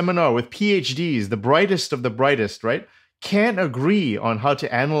advanced seminar with PhDs, the brightest of the brightest, right, can't agree on how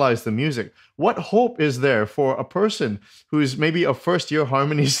to analyze the music, what hope is there for a person who's maybe a first-year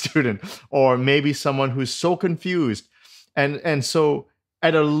harmony student, or maybe someone who's so confused? And so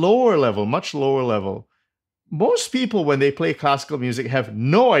at a lower level, much lower level, most people, when they play classical music, have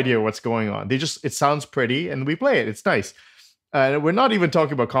no idea what's going on. It sounds pretty and we play it. It's nice. We're not even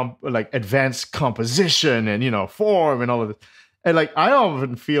talking about like advanced composition and, form and all of this. And like, I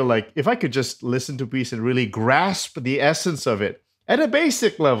often feel like if I could just listen to a piece and really grasp the essence of it at a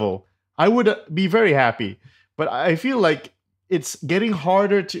basic level, I would be very happy. But I feel like it's getting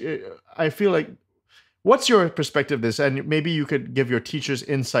harder I feel like, what's your perspective of this? And maybe you could give your teacher's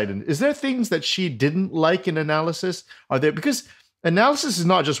insight. And is there things that she didn't like in analysis? Because analysis is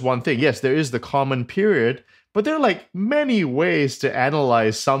not just one thing. Yes, there is the common period, but there are like many ways to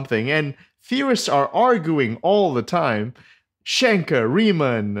analyze something. And theorists are arguing all the time. Schenker,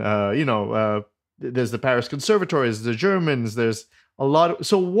 Riemann, there's the Paris Conservatory, there's the Germans, there's a lot.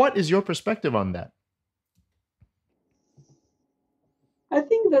 So what is your perspective on that? I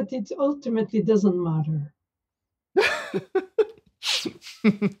think that it ultimately doesn't matter.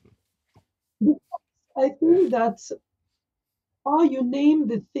 I think that how you name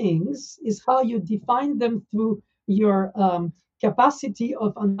the things is how you define them through your capacity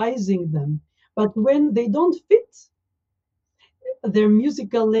of analyzing them. But when they don't fit, their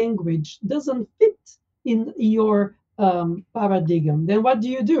musical language doesn't fit in your paradigm, then what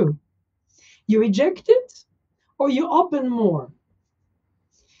do? You reject it or you open more.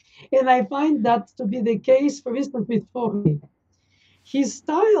 And I find that to be the case, for instance, with Fauré. His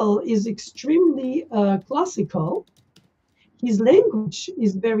style is extremely classical. His language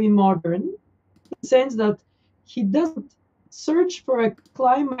is very modern, in the sense that he doesn't search for a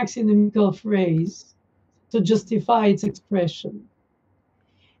climax in a musical phrase to justify its expression.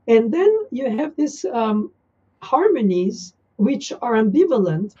 And then you have these harmonies, which are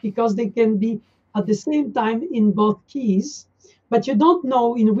ambivalent because they can be at the same time in both keys, but you don't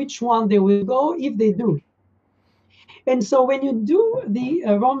know in which one they will go if they do. And so when you do the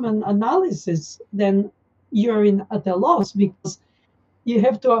Roman analysis, then you're at a loss because you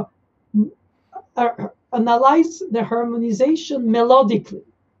have to analyze the harmonization melodically.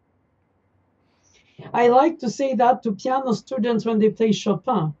 I like to say that to piano students when they play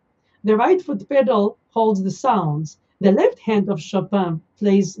Chopin. The right foot pedal holds the sounds. The left hand of Chopin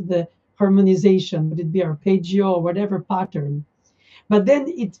plays the harmonization, would it be arpeggio or whatever pattern. But then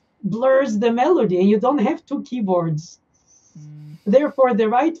it blurs the melody and you don't have two keyboards. Therefore, the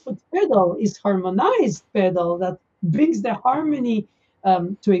right foot pedal is harmonized pedal that brings the harmony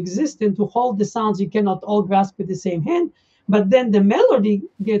to exist and to hold the sounds you cannot all grasp with the same hand. But then the melody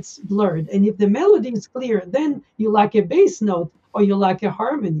gets blurred. And if the melody is clear, then you lack a bass note or you lack a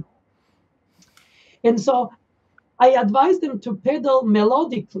harmony. And so I advise them to pedal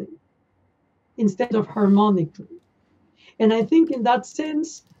melodically instead of harmonically. And I think in that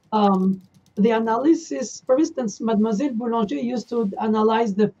sense, the analysis, for instance, Mademoiselle Boulanger used to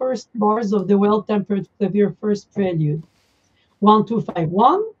analyze the first bars of the well-tempered clavier first prelude, 1, 2, 5,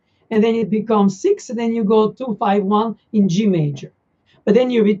 1, and then it becomes 6, and then you go 2, 5, 1 in G major. But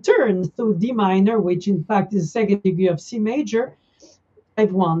then you return to D minor, which in fact is the second degree of C major,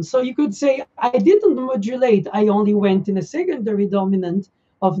 5, 1. So you could say, I didn't modulate, I only went in a secondary dominant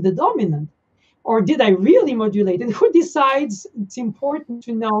of the dominant. Or did I really modulate? And who decides? It's important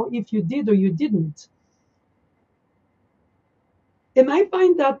to know if you did or you didn't. And I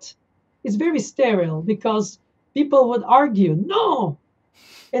find that it's very sterile because people would argue, no,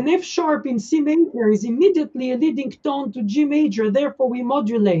 an F sharp in C major is immediately a leading tone to G major, therefore we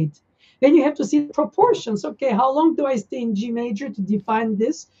modulate. Then you have to see the proportions. Okay, how long do I stay in G major to define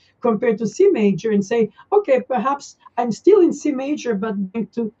this compared to C major and say, okay, perhaps I'm still in C major, but going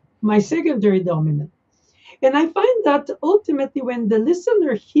to my secondary dominant. And I find that ultimately when the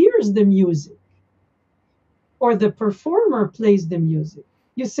listener hears the music or the performer plays the music,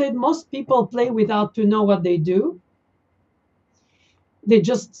 you said most people play without to know what they do. They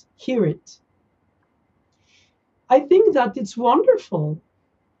just hear it. I think that it's wonderful,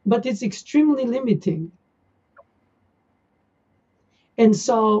 but it's extremely limiting. And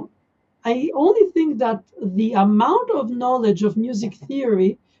so I only think that the amount of knowledge of music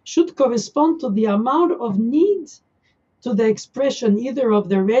theory should correspond to the amount of need to the expression either of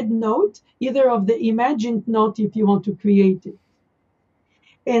the red note, either of the imagined note if you want to create it.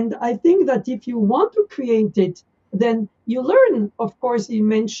 And I think that if you want to create it, then you learn, of course, you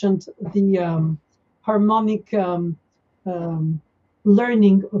mentioned the harmonic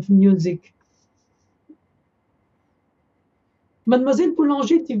learning of music. Mademoiselle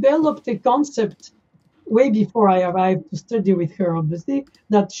Boulanger developed a concept way before I arrived to study with her, obviously,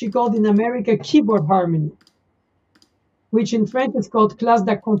 that she called in America keyboard harmony, which in French is called classe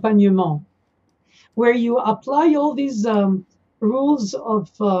d'accompagnement, where you apply all these rules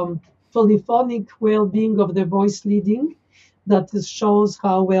of polyphonic well-being of the voice leading that shows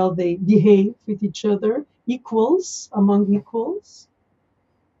how well they behave with each other, equals among equals,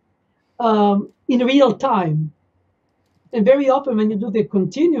 in real time. And very often when you do the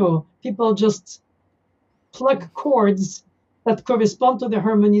continuo, people just pluck chords that correspond to the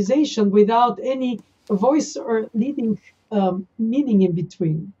harmonization without any voice or leading meaning in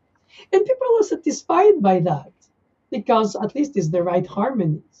between. And people are satisfied by that because at least it's the right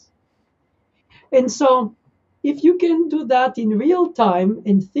harmonies. And so if you can do that in real time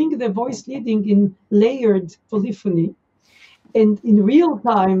and think the voice leading in layered polyphony, and in real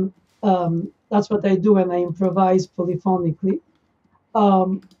time, that's what I do when I improvise polyphonically.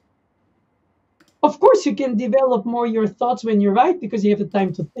 Of course, you can develop more your thoughts when you write because you have the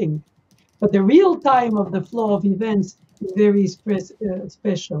time to think. But the real time of the flow of events is very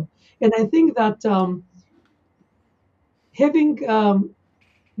special. And I think that having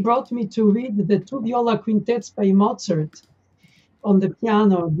brought me to read the two viola quintets by Mozart on the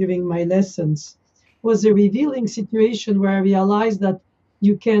piano during my lessons was a revealing situation where I realized that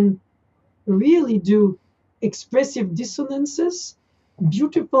you can really do expressive dissonances,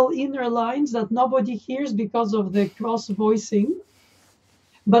 beautiful inner lines that nobody hears because of the cross voicing.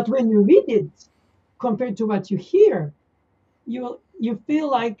 But when you read it compared to what you hear, you feel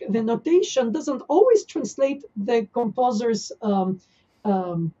like the notation doesn't always translate the composer's,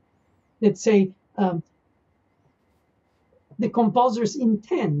 let's say, the composer's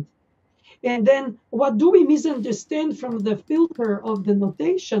intent. And then what do we misunderstand from the filter of the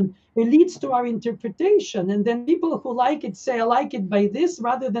notation? It leads to our interpretation. And then people who like it say, I like it by this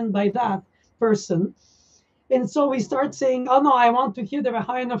rather than by that person. And so we start saying, oh, no, I want to hear the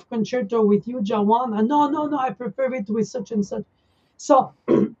Rachmaninoff concerto with Yuja 1. And no, I prefer it with such and such. So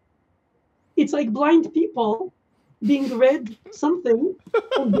it's like blind people being read something,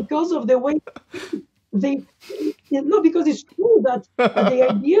 and because of the way they, because it's true that the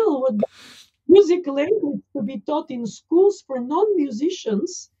ideal would be music language to be taught in schools for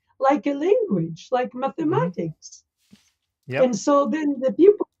non-musicians like a language, like Mhm. mathematics. Yep. And so then the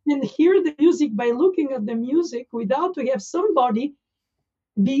people can hear the music by looking at the music without to have somebody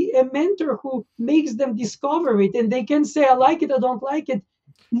be a mentor who makes them discover it. And they can say, I like it, I don't like it,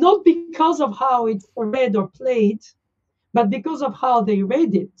 not because of how it's read or played, but because of how they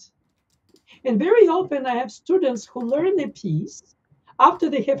read it. And very often I have students who learn a piece after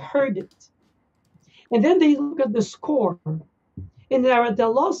they have heard it. And then they look at the score and they're at a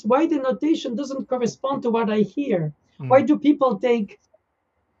loss why the notation doesn't correspond to what I hear. Why Mm. do people take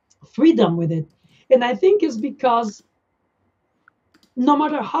freedom with it? And I think it's because no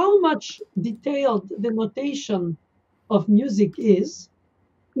matter how much detailed the notation of music is,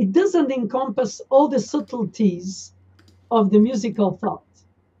 it doesn't encompass all the subtleties of the musical thought.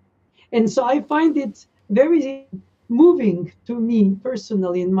 And so I find it very moving to me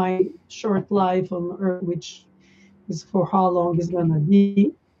personally in my short life on earth, which is for how long it's going to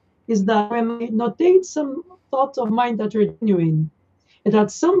be, is that when I notate some thoughts of mine that are genuine, and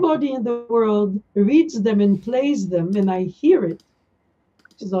that somebody in the world reads them and plays them, and I hear it,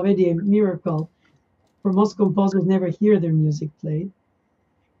 which is already a miracle. For most composers, never hear their music played.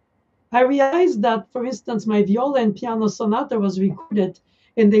 I realized that, for instance, my viola and piano sonata was recorded,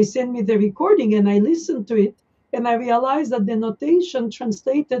 and they sent me the recording, and I listened to it, and I realized that the notation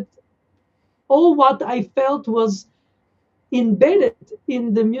translated all what I felt was embedded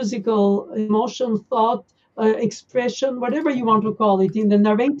in the musical emotion, thought, expression, whatever you want to call it, in the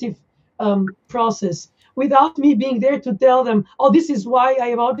narrative process, without me being there to tell them, oh, this is why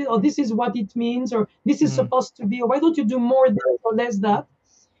I wrote it, or this is what it means, or this is Mm. supposed to be, or why don't you do more this or less that?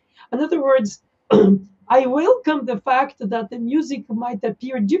 In other words, I welcome the fact that the music might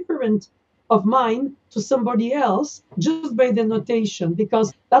appear different of mine to somebody else just by the notation,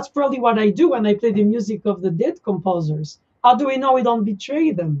 because that's probably what I do when I play the music of the dead composers. How do we know we don't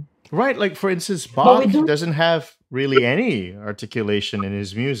betray them? Right. Like for instance, But we Bach do. doesn't have really any articulation in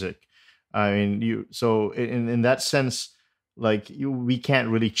his music. I mean, you so in that sense, like we can't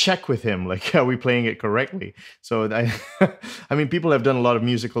really check with him, like are we playing it correctly? So I, I mean, people have done a lot of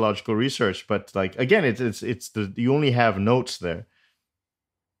musicological research, but like again, it's the you only have notes there.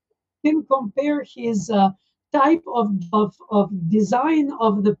 Can compare his type of design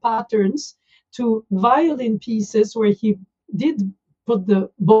of the patterns to violin pieces where he did put the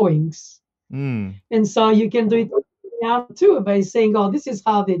bowings. Mm. And so you can do it now too by saying, oh, this is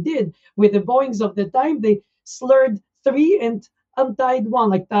how they did with the bowings of the time. They slurred three and untied one,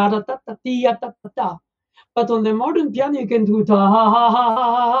 like ta ta ta ta ta ta ta ta. But on the modern piano, you can do ta ha ha ha ha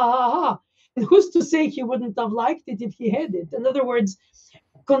ha ha. And who's to say he wouldn't have liked it if he had it? In other words,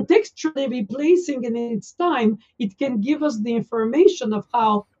 contextually replacing it in its time, it can give us the information of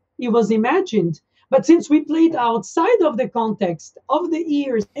how it was imagined. But since we played outside of the context of the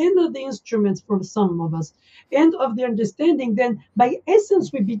ears and of the instruments for some of us and of the understanding, then by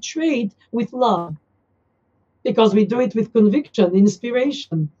essence we betrayed with love because we do it with conviction,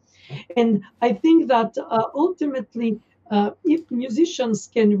 inspiration. And I think that ultimately, if musicians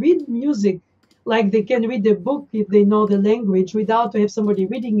can read music like they can read a book if they know the language without to have somebody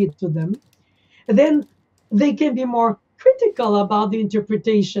reading it to them, then they can be more critical about the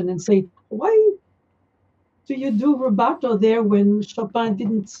interpretation and say, why do you do rubato there when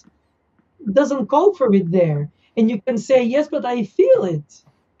Chopin doesn't call for it there? And you can say, yes, but I feel it.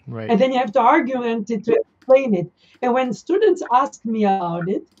 Right. And then you have to argument it to explain it. And when students ask me about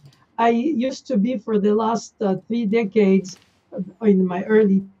it, I used to be for the last 3 decades in my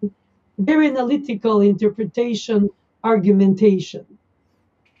early, very analytical interpretation, argumentation.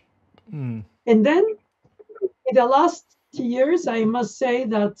 Mm. And then in the last years, I must say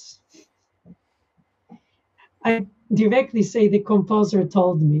that I directly say the composer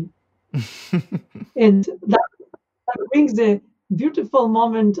told me. And that brings a beautiful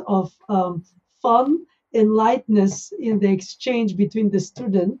moment of fun and lightness in the exchange between the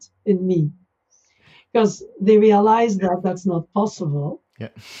student and me, because they realize that that's not possible. Yeah.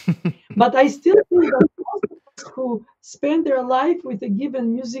 But I still think that most who spend their life with a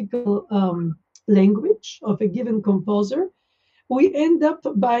given musical language of a given composer, we end up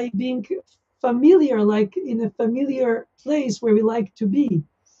by being familiar, like in a familiar place where we like to be,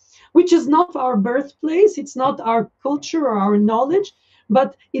 which is not our birthplace, it's not our culture or our knowledge,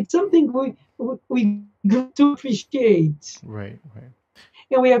 but it's something we grew to appreciate. Right. Right.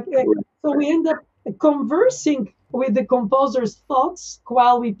 And so we end up conversing with the composer's thoughts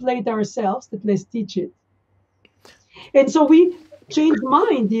while we play it ourselves, that let's teach it. And so we change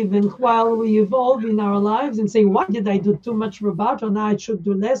mind even while we evolve in our lives and say, why did I do too much rubato? Now I should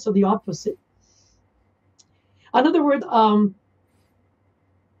do less, or the opposite. In other words, I'm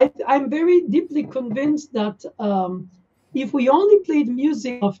very deeply convinced that if we only played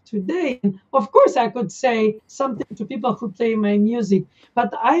music of today, of course I could say something to people who play my music,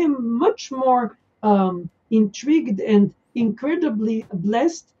 but I am much more intrigued and incredibly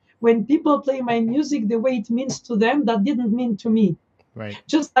blessed when people play my music the way it means to them that didn't mean to me. Right.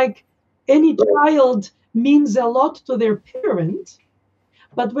 Just like any child means a lot to their parent,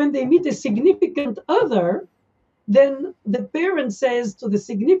 but when they meet a significant other, then the parent says to the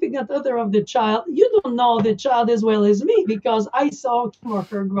significant other of the child, you don't know the child as well as me because I saw him or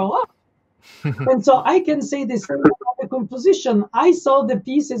her grow up. And so I can say the same about the composition. I saw the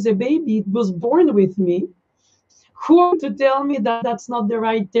piece as a baby, it was born with me. Who are to tell me that that's not the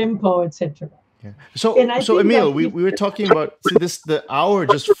right tempo, etc.? Yeah. So Emile, we were talking about, see, the hour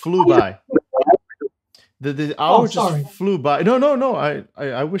just flew by. The hour just flew by. No.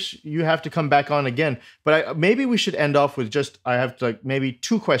 I wish you have to come back on again. But maybe we should end off with I have maybe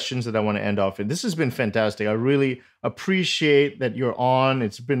 2 questions that I want to end off with. This has been fantastic. I really appreciate that you're on.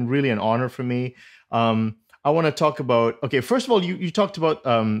 It's been really an honor for me. I want to talk about, okay, first of all, you talked about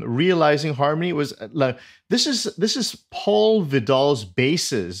realizing harmony. It was this is Paul Vidal's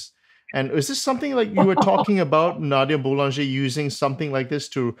basses. And is this something like you were talking about, Nadia Boulanger, using something like this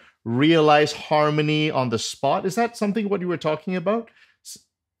to realize harmony on the spot? Is that something what you were talking about?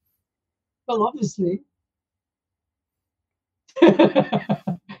 Well, obviously.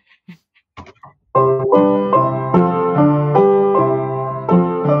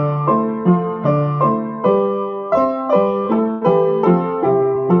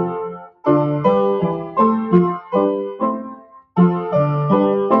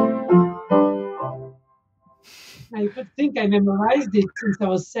 I would think I memorized it since I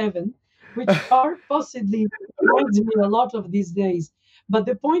was 7, which possibly reminds me a lot of these days. But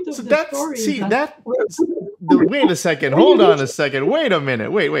the point of the story is wait a second. Hold on a second. Wait a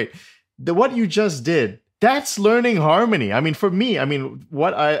minute. Wait. What you just did, that's learning harmony. I mean, for me,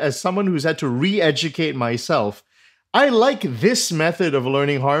 as someone who's had to re-educate myself, I like this method of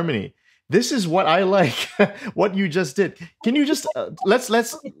learning harmony. This is what I like. What you just did. Can you just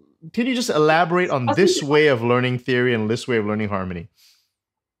can you just elaborate on this way of learning theory and this way of learning harmony?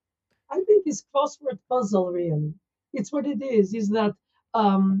 I think it's crossword puzzle, really. It's what it is that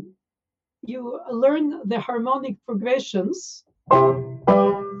you learn the harmonic progressions.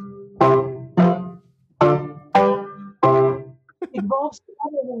 Involves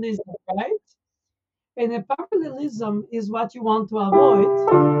parallelism, right? And a parallelism is what you want to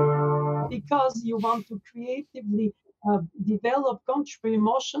avoid because you want to creatively develop contrary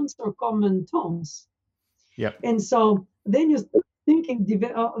emotions or common tones. Yep. And so then you start thinking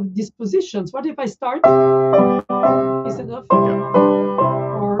of dispositions. What if I start instead of,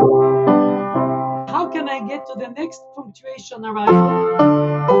 or how can I get to the next punctuation arrival?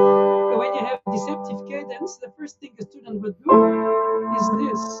 When you have deceptive cadence, the first thing a student would do is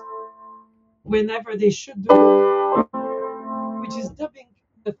this, whenever they should do, which is dubbing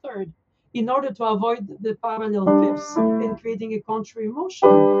the third, in order to avoid the parallel fifths and creating a contrary motion.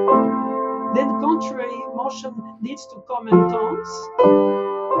 Then contrary motion leads to common tones,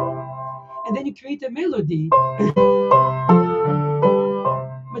 and then you create a melody.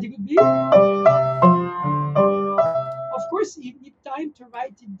 But it could be, of course, you need time to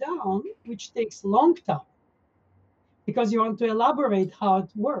write it down, which takes a long time, because you want to elaborate how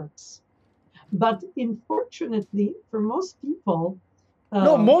it works. But unfortunately, for most people,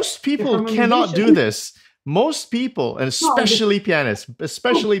 most people cannot do this. Most people, and especially pianists,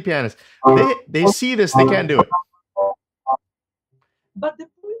 they see this, they can't do it. But the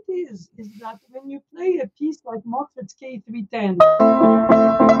point is that when you play a piece like Mozart's K310,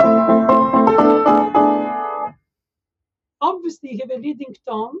 obviously you have a leading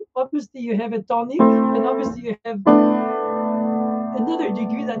tone, obviously you have a tonic, and obviously you have another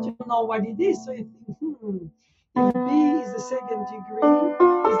degree that you don't know what it is. So you think, if B is the second degree,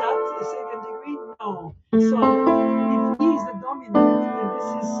 is that the second degree? No. So if E is the dominant,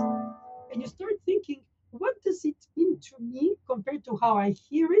 and you start thinking, what does it mean to me compared to how I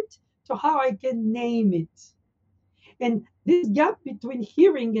hear it, to how I can name it? And this gap between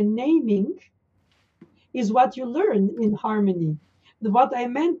hearing and naming is what you learn in harmony. What I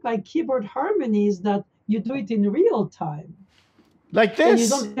meant by keyboard harmony is that you do it in real time. Like this. And you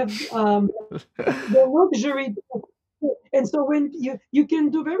don't have the luxury. And so when you can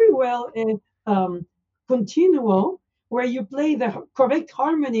do very well continuo, where you play the correct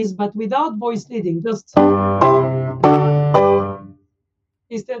harmonies but without voice leading, just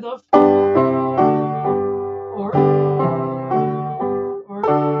instead of or.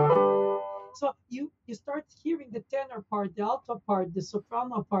 So you start hearing the tenor part, the alto part, the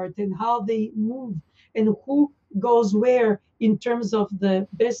soprano part, and how they move and who goes where in terms of the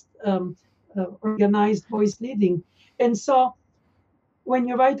best organized voice leading. And so when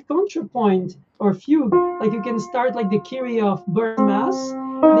you write contrapoint or fugue, like you can start like the Kyrie of Bird Mass,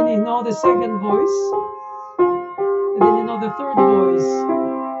 then you know the second voice, and then you know the third voice.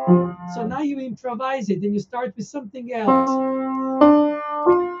 So now you improvise it and you start with something else.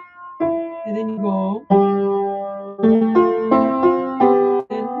 And then you go.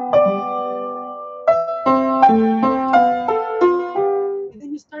 And then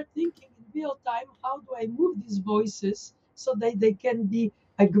you start thinking in real time, how do I move these voices so that they can be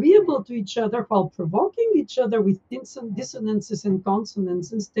agreeable to each other while provoking each other with dissonances and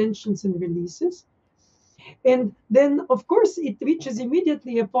consonances, tensions and releases. And then, of course, it reaches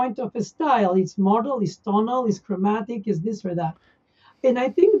immediately a point of a style. It's modal, it's tonal, it's chromatic, it's this or that. And I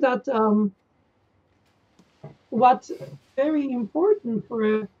think that what's very important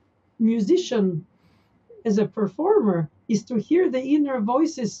for a musician as a performer is to hear the inner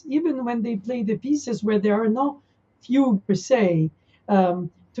voices, even when they play the pieces where there are no fugue per se,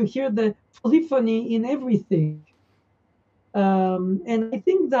 to hear the polyphony in everything. And I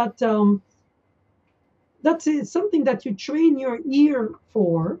think that that's something that you train your ear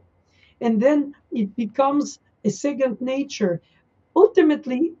for, and then it becomes a second nature.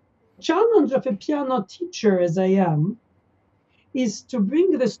 Ultimately, the challenge of a piano teacher, as I am, is to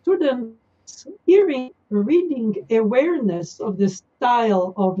bring the students' hearing, reading awareness of the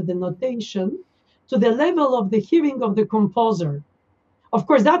style of the notation to the level of the hearing of the composer. Of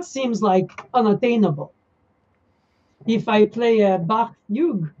course, that seems like unattainable. If I play a Bach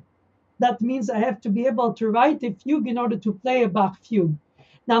fugue, that means I have to be able to write a fugue in order to play a Bach fugue.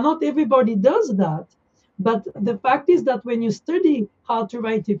 Now, not everybody does that, but the fact is that when you study how to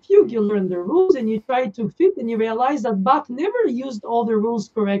write a fugue, you learn the rules and you try to fit, and you realize that Bach never used all the rules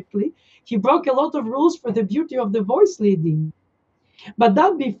correctly. He broke a lot of rules for the beauty of the voice leading. But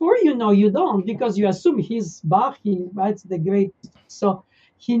that before you know, you don't, because you assume he's Bach, he writes the great. So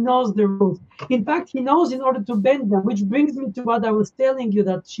he knows the rules. In fact, he knows in order to bend them, which brings me to what I was telling you,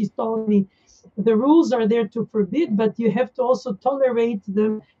 that she told me the rules are there to forbid, but you have to also tolerate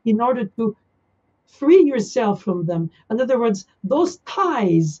them in order to free yourself from them. In other words, those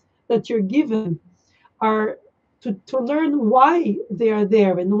ties that you're given are to learn why they are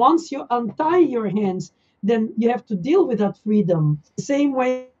there. And once you untie your hands, then you have to deal with that freedom. The same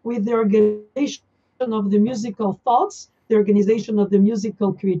way with the organization of the musical thoughts, the organization of the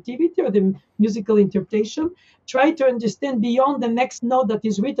musical creativity or the musical interpretation. Try to understand beyond the next note that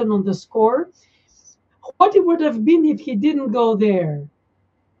is written on the score, what it would have been if he didn't go there.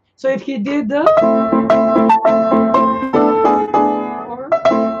 So if he did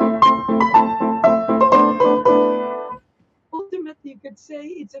ultimately you could say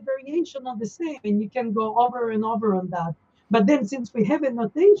it's a variation of the same, and you can go over and over on that. But then since we have a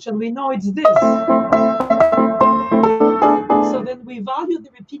notation, we know it's this. So then we value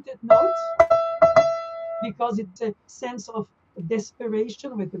the repeated notes because it's a sense of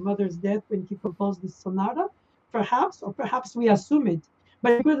desperation with the mother's death when he composed this sonata, perhaps, or perhaps we assume it,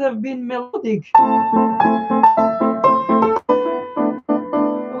 but it could have been melodic.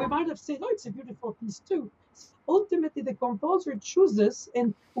 We might have said, oh, it's a beautiful piece too. Ultimately, the composer chooses,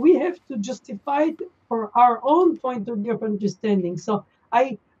 and we have to justify it for our own point of view of understanding. So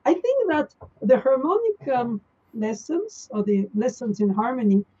I think that the harmonic lessons, or the lessons in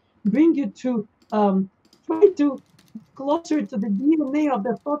harmony, bring you to try to closer to the DNA of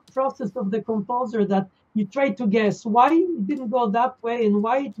the thought process of the composer, that you try to guess why it didn't go that way and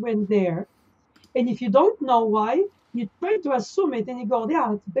why it went there. And if you don't know why, you try to assume it and you go,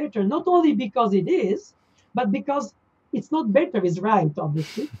 yeah, it's better. Not only because it is, but because it's not better is right,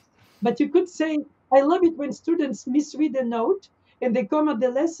 obviously. But you could say, I love it when students misread a note and they come at the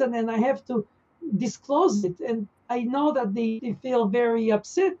lesson and I have to disclose it. And I know that they feel very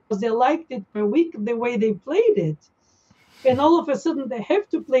upset because they liked it for a week the way they played it. And all of a sudden they have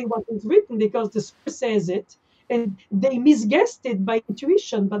to play what is written because the score says it. And they misguessed it by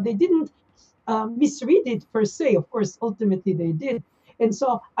intuition, but they didn't misread it per se. Of course, ultimately they did. And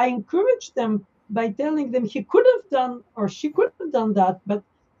so I encourage them by telling them he could have done or she could have done that, but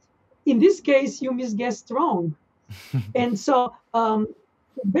in this case, you misguessed wrong. And so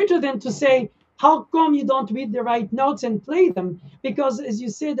better than to say, how come you don't read the right notes and play them? Because as you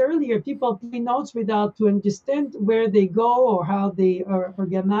said earlier, people play notes without to understand where they go or how they are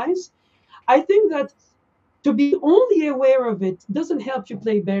organized. I think that to be only aware of it doesn't help you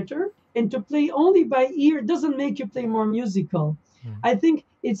play better, and to play only by ear doesn't make you play more musical. Mm. I think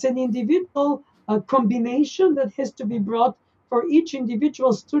it's an individual combination that has to be brought for each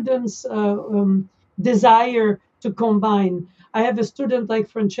individual student's desire to combine. I have a student like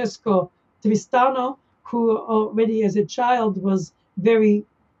Francesco Tristano, who already as a child was very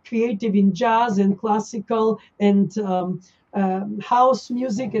creative in jazz and classical and house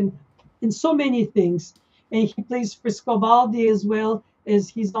music and in so many things. And he plays Frescobaldi as well as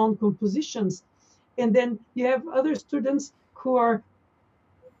his own compositions. And then you have other students who are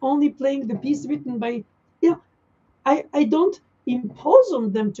only playing the piece written by, you know, I don't impose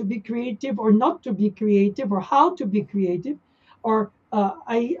on them to be creative or not to be creative or how to be creative, or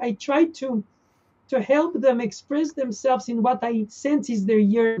I try to help them express themselves in what I sense is their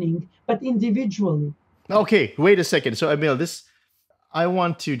yearning, but individually. Okay, wait a second. So, Emile, I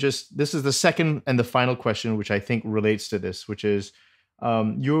want to just, this is the second and the final question, which I think relates to this, which is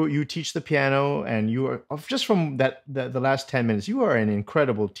you teach the piano, and you are, just from the last 10 minutes, you are an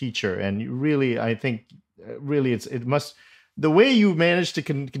incredible teacher. And you really, I think, really, the way you managed to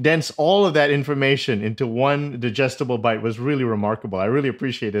condense all of that information into one digestible bite was really remarkable. I really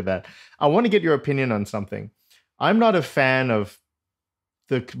appreciated that. I want to get your opinion on something. I'm not a fan of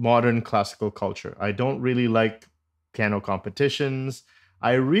the modern classical culture. I don't really like piano competitions.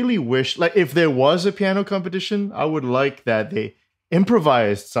 I really wish, like, if there was a piano competition, I would like that they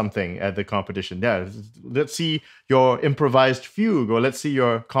improvised something at the competition. Yeah, let's see your improvised fugue, or let's see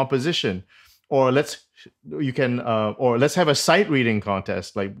your composition, or let's have a sight reading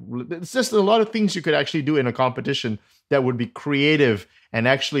contest. Like, it's just a lot of things you could actually do in a competition that would be creative and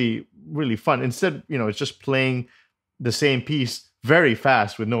actually really fun. Instead, it's just playing the same piece very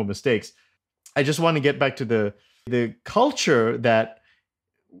fast with no mistakes. I just want to get back to the culture that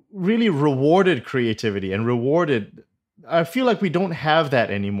really rewarded creativity and rewarded. I feel like we don't have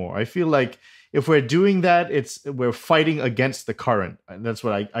that anymore. I feel like if we're doing that, we're fighting against the current. And that's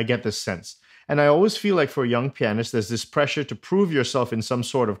what I get this sense. And I always feel like for young pianists, there's this pressure to prove yourself in some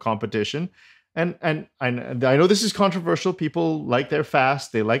sort of competition. And I know this is controversial. People like their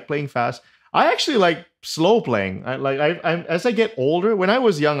fast. They like playing fast. I actually like slow playing. As I get older, when I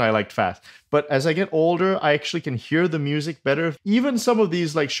was young, I liked fast. But as I get older, I actually can hear the music better. Even some of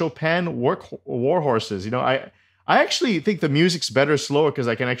these like Chopin war horses, I actually think the music's better slower because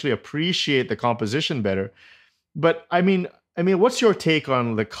I can actually appreciate the composition better. But I mean, what's your take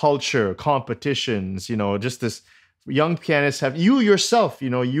on the culture, competitions? Just this young pianists have, you yourself,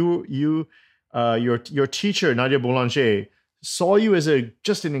 your teacher Nadia Boulanger saw you as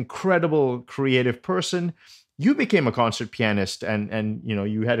just an incredible creative person. You became a concert pianist, and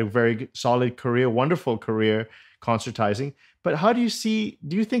you had a very solid career, wonderful career concertizing. But how do you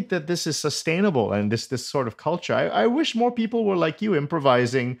think that this is sustainable, and this sort of culture? I wish more people were like you,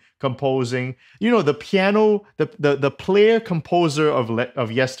 improvising, composing. The piano, the player composer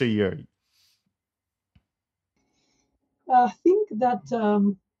of yesteryear. I think that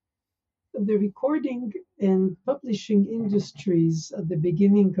the recording and publishing industries at the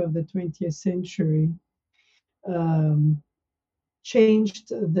beginning of the 20th century changed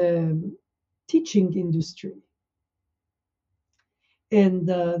the teaching industry. And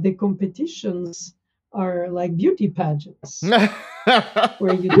the competitions are like beauty pageants,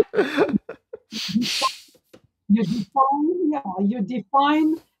 where you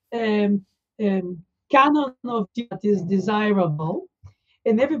define canon of that is desirable,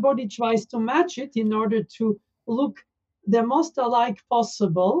 and everybody tries to match it in order to look the most alike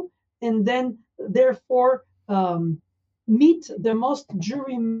possible, and then therefore meet the most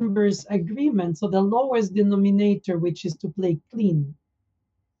jury members' agreement, so the lowest denominator, which is to play clean,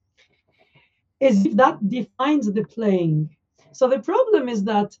 as if that defines the playing. So the problem is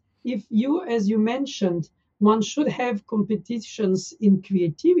that if you, as you mentioned, one should have competitions in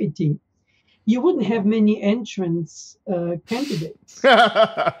creativity, you wouldn't have many entrance candidates.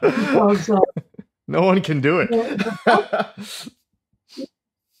 Because, no one can do it.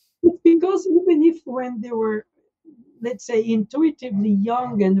 Because even if when they were, let's say, intuitively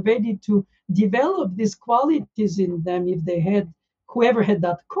young and ready to develop these qualities in them, if they had, whoever had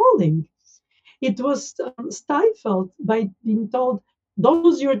that calling, it was stifled by being told, don't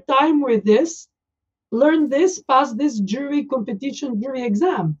lose your time with this, learn this, pass this jury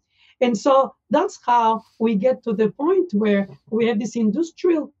exam. And so that's how we get to the point where we have this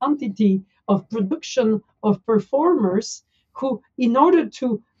industrial quantity of production of performers who, in order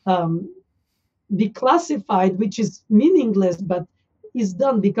to be classified, which is meaningless, but is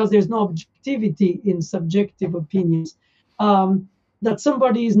done because there's no objectivity in subjective opinions. That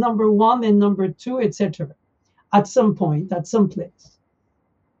somebody is number one and number two, etc. At some point, at some place.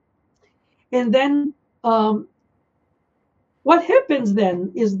 And then what happens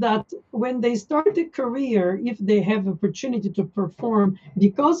then is that when they start a career, if they have opportunity to perform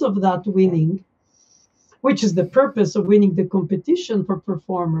because of that winning, which is the purpose of winning the competition for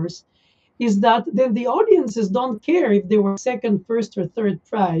performers, is that then the audiences don't care if they were second, first, or third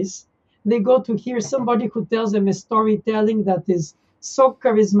prize. They go to hear somebody who tells them a storytelling that is so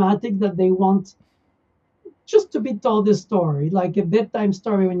charismatic that they want just to be told a story, like a bedtime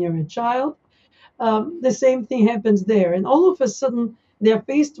story when you're a child. The same thing happens there. And all of a sudden, they're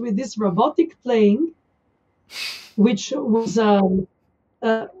faced with this robotic playing, which was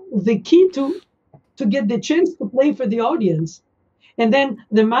the key to get the chance to play for the audience. And then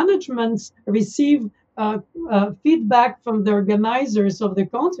the managements receive feedback from the organizers of the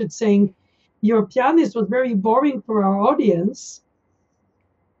concert saying, your pianist was very boring for our audience.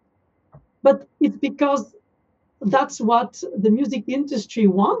 But it's because that's what the music industry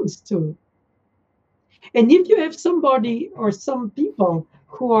wants to. And if you have somebody or some people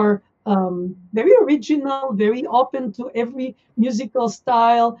who are very original, very open to every musical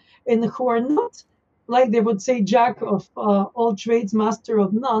style, and who are not, like they would say, jack of all trades, master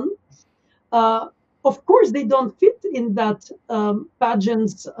of none, of course, they don't fit in that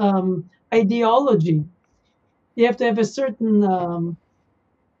pageant's ideology. You have to have a certain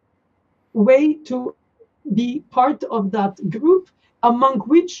way to be part of that group, among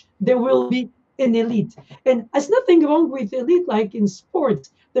which there will be an elite. And there's nothing wrong with elite like in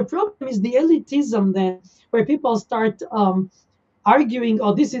sports. The problem is the elitism then, where people start arguing,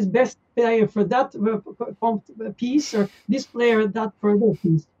 oh, this is best player for that piece, or this player that for that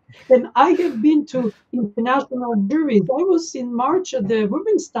piece. And I have been to international juries. I was in March at the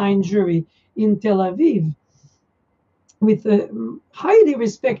Rubinstein jury in Tel Aviv with highly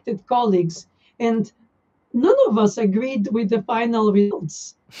respected colleagues, and none of us agreed with the final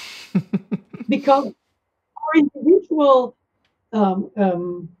results because our individual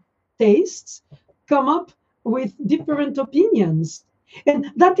tastes come up with different opinions.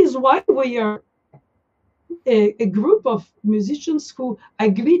 And that is why we are a group of musicians who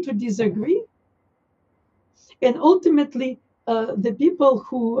agree to disagree. And ultimately, the people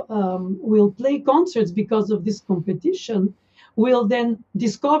who will play concerts because of this competition will then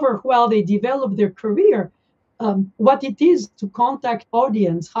discover while they develop their career what it is to contact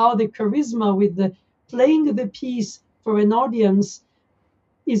audience, how the charisma with the playing the piece for an audience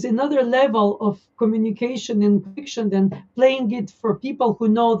is another level of communication and connection than playing it for people who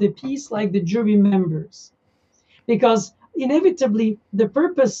know the piece, like the jury members. Because inevitably, the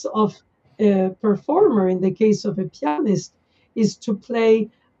purpose of a performer, in the case of a pianist, is to play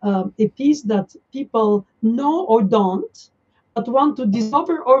a piece that people know or don't, but want to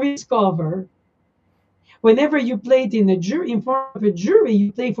discover or rediscover. Whenever you play it in front of a jury,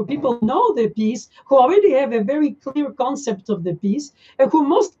 you play for people who know the piece, who already have a very clear concept of the piece, and who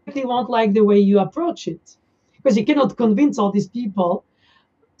most likely won't like the way you approach it. Because you cannot convince all these people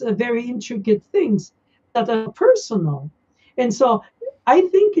very intricate things that are personal. And so I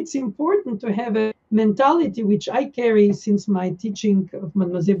think it's important to have a mentality, which I carry since my teaching of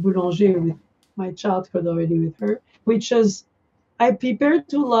Mademoiselle Boulanger, with my childhood already with her, which is I prepare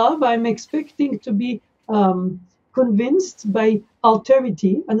to love. I'm expecting to be convinced by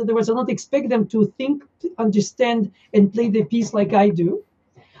alterity. In other words, I don't expect them to think, understand, and play the piece like I do.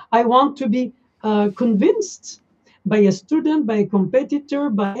 I want to be convinced by a student, by a competitor,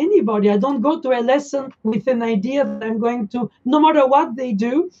 by anybody. I don't go to a lesson with an idea that I'm going to, no matter what they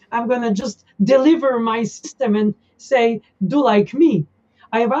do, I'm going to just deliver my system and say, do like me.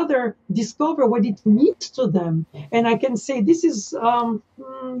 I rather discover what it means to them. And I can say, this is,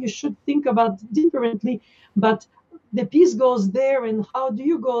 you should think about differently, but the piece goes there, and how do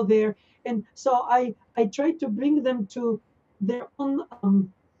you go there? And so I try to bring them to their own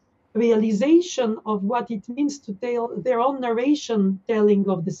realization of what it means to tell their own narration telling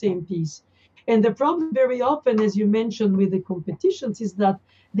of the same piece. And the problem very often, as you mentioned with the competitions, is that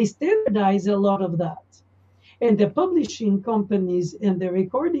they standardize a lot of that. And the publishing companies and the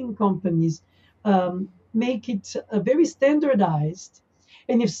recording companies make it very standardized.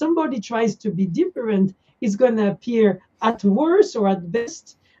 And if somebody tries to be different, it's going to appear at worst or at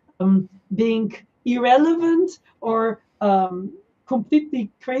best being irrelevant or completely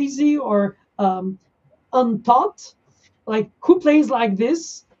crazy or untaught. Like, who plays like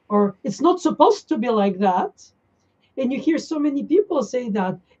this? Or it's not supposed to be like that. And you hear so many people say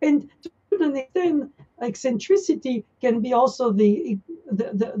that. And to certain extent, eccentricity can be also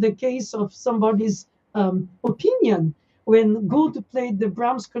the case of somebody's opinion. When Gould played the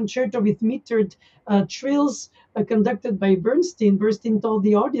Brahms concerto with metered trills conducted by Bernstein, Bernstein told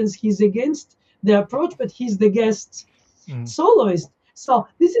the audience he's against the approach, but he's the guest soloist. So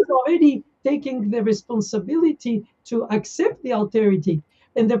this is already taking the responsibility to accept the alterity.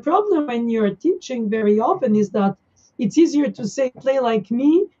 And the problem when you're teaching very often is that it's easier to say, play like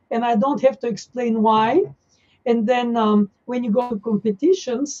me, and I don't have to explain why. And then when you go to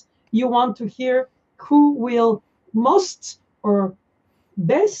competitions, you want to hear who will most or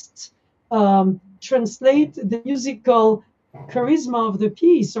best translate the musical charisma of the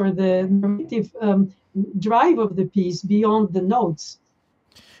piece or the narrative drive of the piece beyond the notes.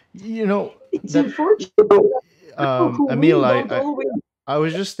 You know, It's that unfortunate that people who Emile, win don't always. I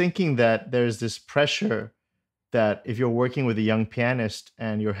was just thinking that there's this pressure that if you're working with a young pianist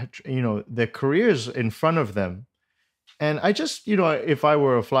and you're, you know, their careers in front of them. And I just, you know, if I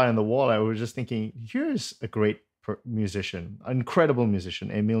were a fly on the wall, I was just thinking, here's a great musician, incredible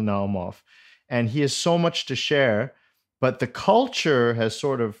musician, Emile Naoumoff. And he has so much to share, but the culture has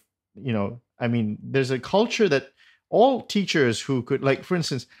sort of, you know, I mean, there's a culture that all teachers who could, like, for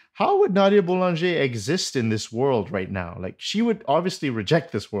instance, how would Nadia Boulanger exist in this world right now? Like, she would obviously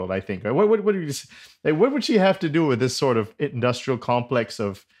reject this world, I think. Right? What do you, like, what would she have to do with this sort of industrial complex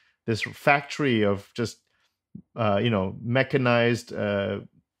of this factory of just, you know, mechanized, you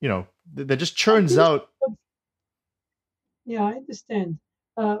know, that just churns out. Yeah, I understand.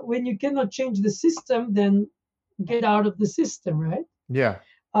 When you cannot change the system, then get out of the system, right? Yeah.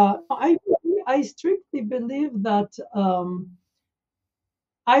 I strictly believe that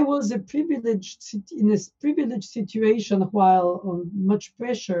I was in a privileged situation while on much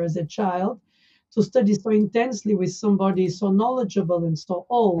pressure as a child to study so intensely with somebody so knowledgeable and so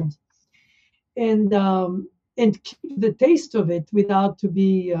old, and keep the taste of it without to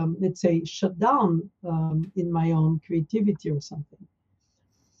be, let's say, shut down in my own creativity or something.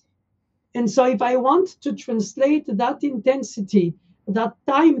 And so if I want to translate that intensity, that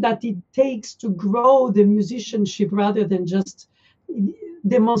time that it takes to grow the musicianship rather than just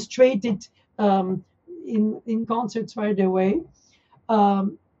demonstrate it in concerts right away,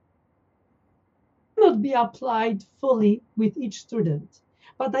 cannot be applied fully with each student.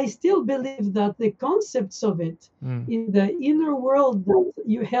 But I still believe that the concepts of it in the inner world that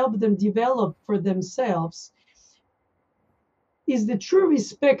you help them develop for themselves is the true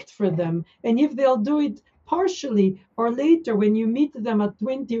respect for them. And if they'll do it partially or later, when you meet them at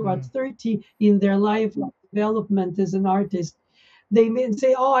 20 or at 30 in their life development as an artist, they may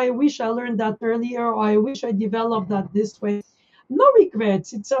say, oh, I wish I learned that earlier, or I wish I developed that this way. No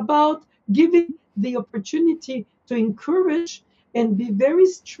regrets. It's about giving the opportunity to encourage and be very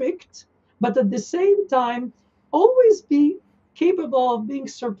strict, but at the same time, always be capable of being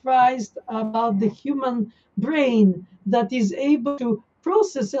surprised about the human brain that is able to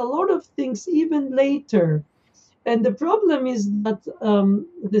process a lot of things even later. And the problem is that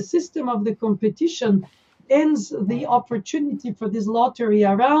the system of the competition ends the opportunity for this lottery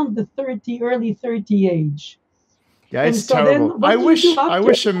around the early 30 age. Yeah, And it's so then terrible. what do you do I after?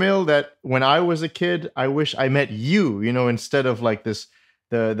 wish, Emile, that when I was a kid, I wish I met you, you know, instead of like this,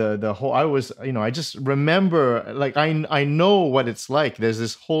 the whole, I was, you know, I just remember, like, I know what it's like. There's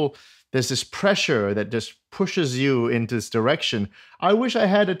this pressure that just pushes you into this direction. I wish I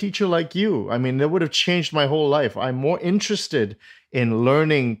had a teacher like you. I mean, that would have changed my whole life. I'm more interested in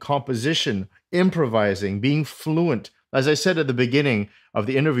learning composition, improvising, being fluent. As I said at the beginning of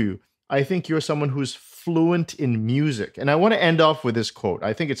the interview, I think you're someone who's fluent in music. And I want to end off with this quote.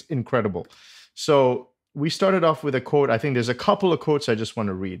 I think it's incredible. So we started off with a quote. I think there's a couple of quotes I just want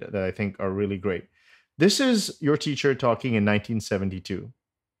to read that I think are really great. This is your teacher talking in 1972,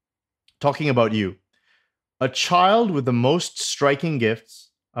 talking about you. A child with the most striking gifts,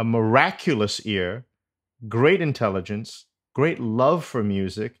 a miraculous ear, great intelligence, great love for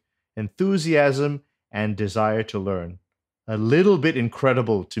music, enthusiasm, and desire to learn. A little bit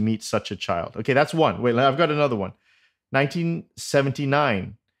incredible to meet such a child. Okay, that's one. Wait, I've got another one.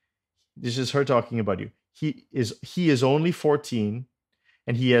 1979. This is her talking about you. He is only 14,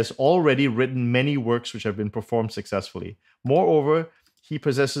 and he has already written many works which have been performed successfully. Moreover, he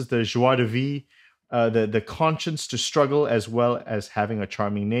possesses the joie de vivre, the conscience to struggle, as well as having a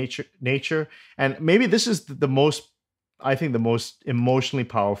charming nature. And maybe this is the most, I think, the most emotionally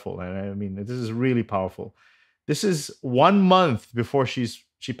powerful. And I mean, this is really powerful. This is 1 month before she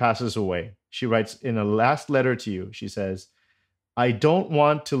passes away. She writes in a last letter to you, she says, I don't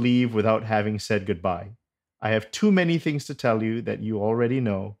want to leave without having said goodbye. I have too many things to tell you that you already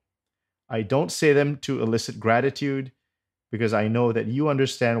know. I don't say them to elicit gratitude because I know that you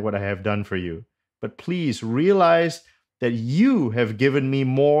understand what I have done for you. But please realize that you have given me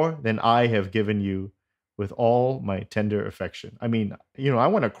more than I have given you with all my tender affection. I mean, I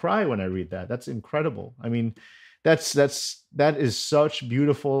want to cry when I read that. That's incredible. I mean, that is such a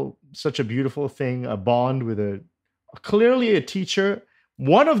beautiful thing, a bond with clearly a teacher,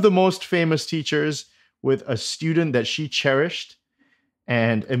 one of the most famous teachers, with a student that she cherished.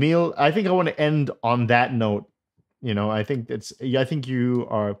 And Emile, I think I want to end on that note. I think you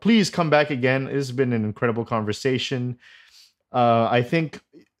are. Please come back again. It has been an incredible conversation. I think,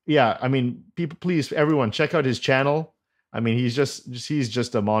 yeah. I mean, people, please, everyone, check out his channel. I mean, he's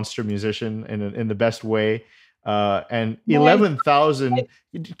just a monster musician in the best way. And My, 11,000.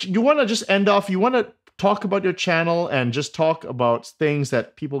 You want to just end off? You want to talk about your channel and just talk about things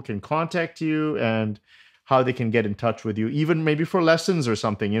that people can contact you and how they can get in touch with you, even maybe for lessons or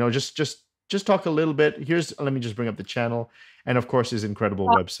something. Just talk a little bit. Let me just bring up the channel, and of course his incredible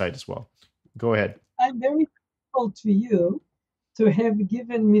website as well. Go ahead. I'm very grateful to you to have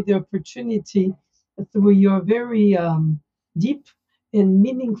given me the opportunity through your very deep and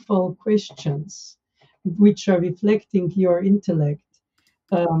meaningful questions, which are reflecting your intellect,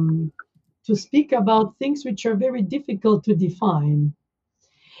 um, to speak about things which are very difficult to define.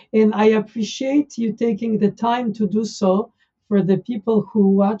 And I appreciate you taking the time to do so for the people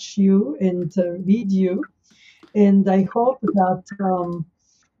who watch you and read you. And I hope that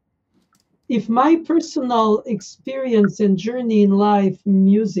if my personal experience and journey in life,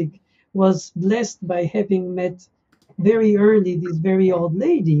 music, was blessed by having met very early this very old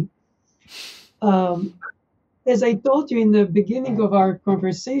lady, um, as I told you in the beginning of our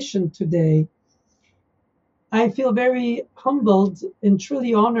conversation today, I feel very humbled and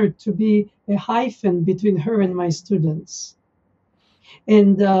truly honored to be a hyphen between her and my students.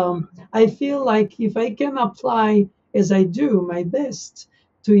 And I feel like if I can apply, as I do, my best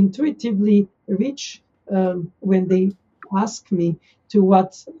to intuitively reach when they ask me to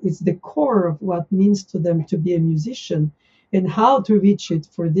what is the core of what means to them to be a musician and how to reach it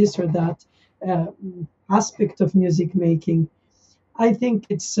for this or that uh, aspect of music making, I think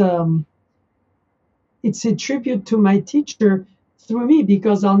it's a tribute to my teacher through me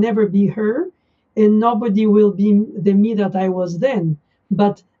because I'll never be her and nobody will be the me that I was then.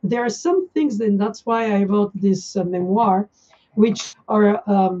 But there are some things, and that's why I wrote this memoir, which are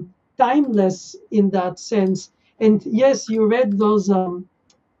timeless in that sense. And yes, you read those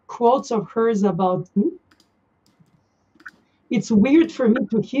quotes of hers about me. It's weird for me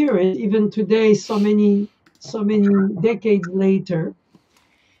to hear it even today, so many decades later.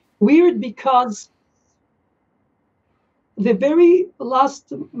 Weird because the very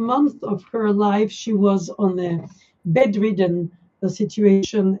last month of her life, she was on a bedridden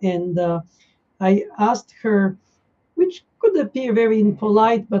situation, and I asked her, which could appear very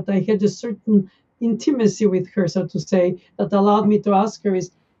impolite, but I had a certain intimacy with her, so to say, that allowed me to ask her,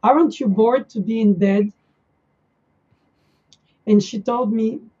 "Is aren't you bored to be in bed?" And she told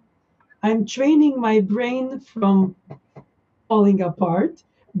me, "I'm training my brain from falling apart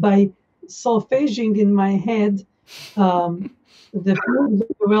by solfeging in my head um, the fugues of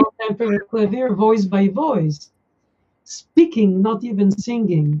the well-tempered clavier voice by voice, speaking, not even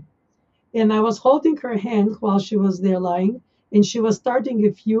singing." And I was holding her hand while she was there lying, and she was starting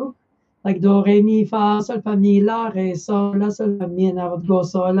a fugue like do, re, mi, fa, sol, fa, mi, la, re, sol, la, sol, fa, mi, and I would go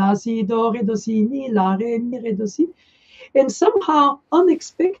sol, la, si, do, re, do, si, mi, la, re, mi, re, do, si. And somehow,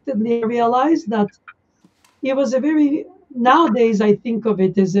 unexpectedly, I realized that it was a very, nowadays I think of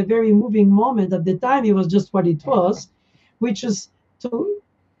it as a very moving moment. At the time, it was just what it was, which is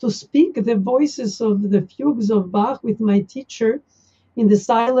to speak the voices of the fugues of Bach with my teacher in the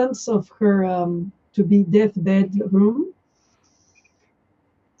silence of her to be deathbed room.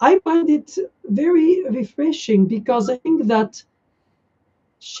 I find it very refreshing because I think that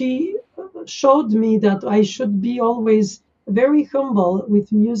she showed me that I should be always very humble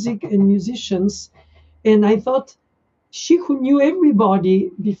with music and musicians. And I thought she who knew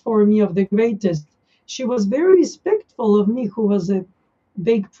everybody before me of the greatest, she was very respectful of me, who was a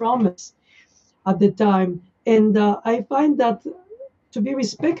big promise at the time. And I find that to be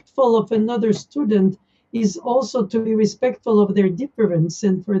respectful of another student is also to be respectful of their difference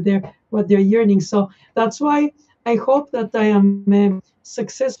and for their what they're yearning. So that's why I hope that I am a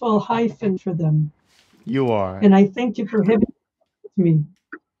successful hyphen for them. You are. And I thank you for having me.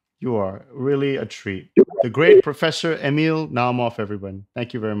 You are really a treat. The great Professor Emile Naoumoff, everyone.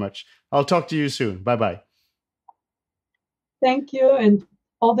 Thank you very much. I'll talk to you soon. Bye bye. Thank you and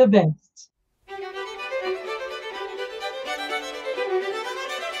all the best.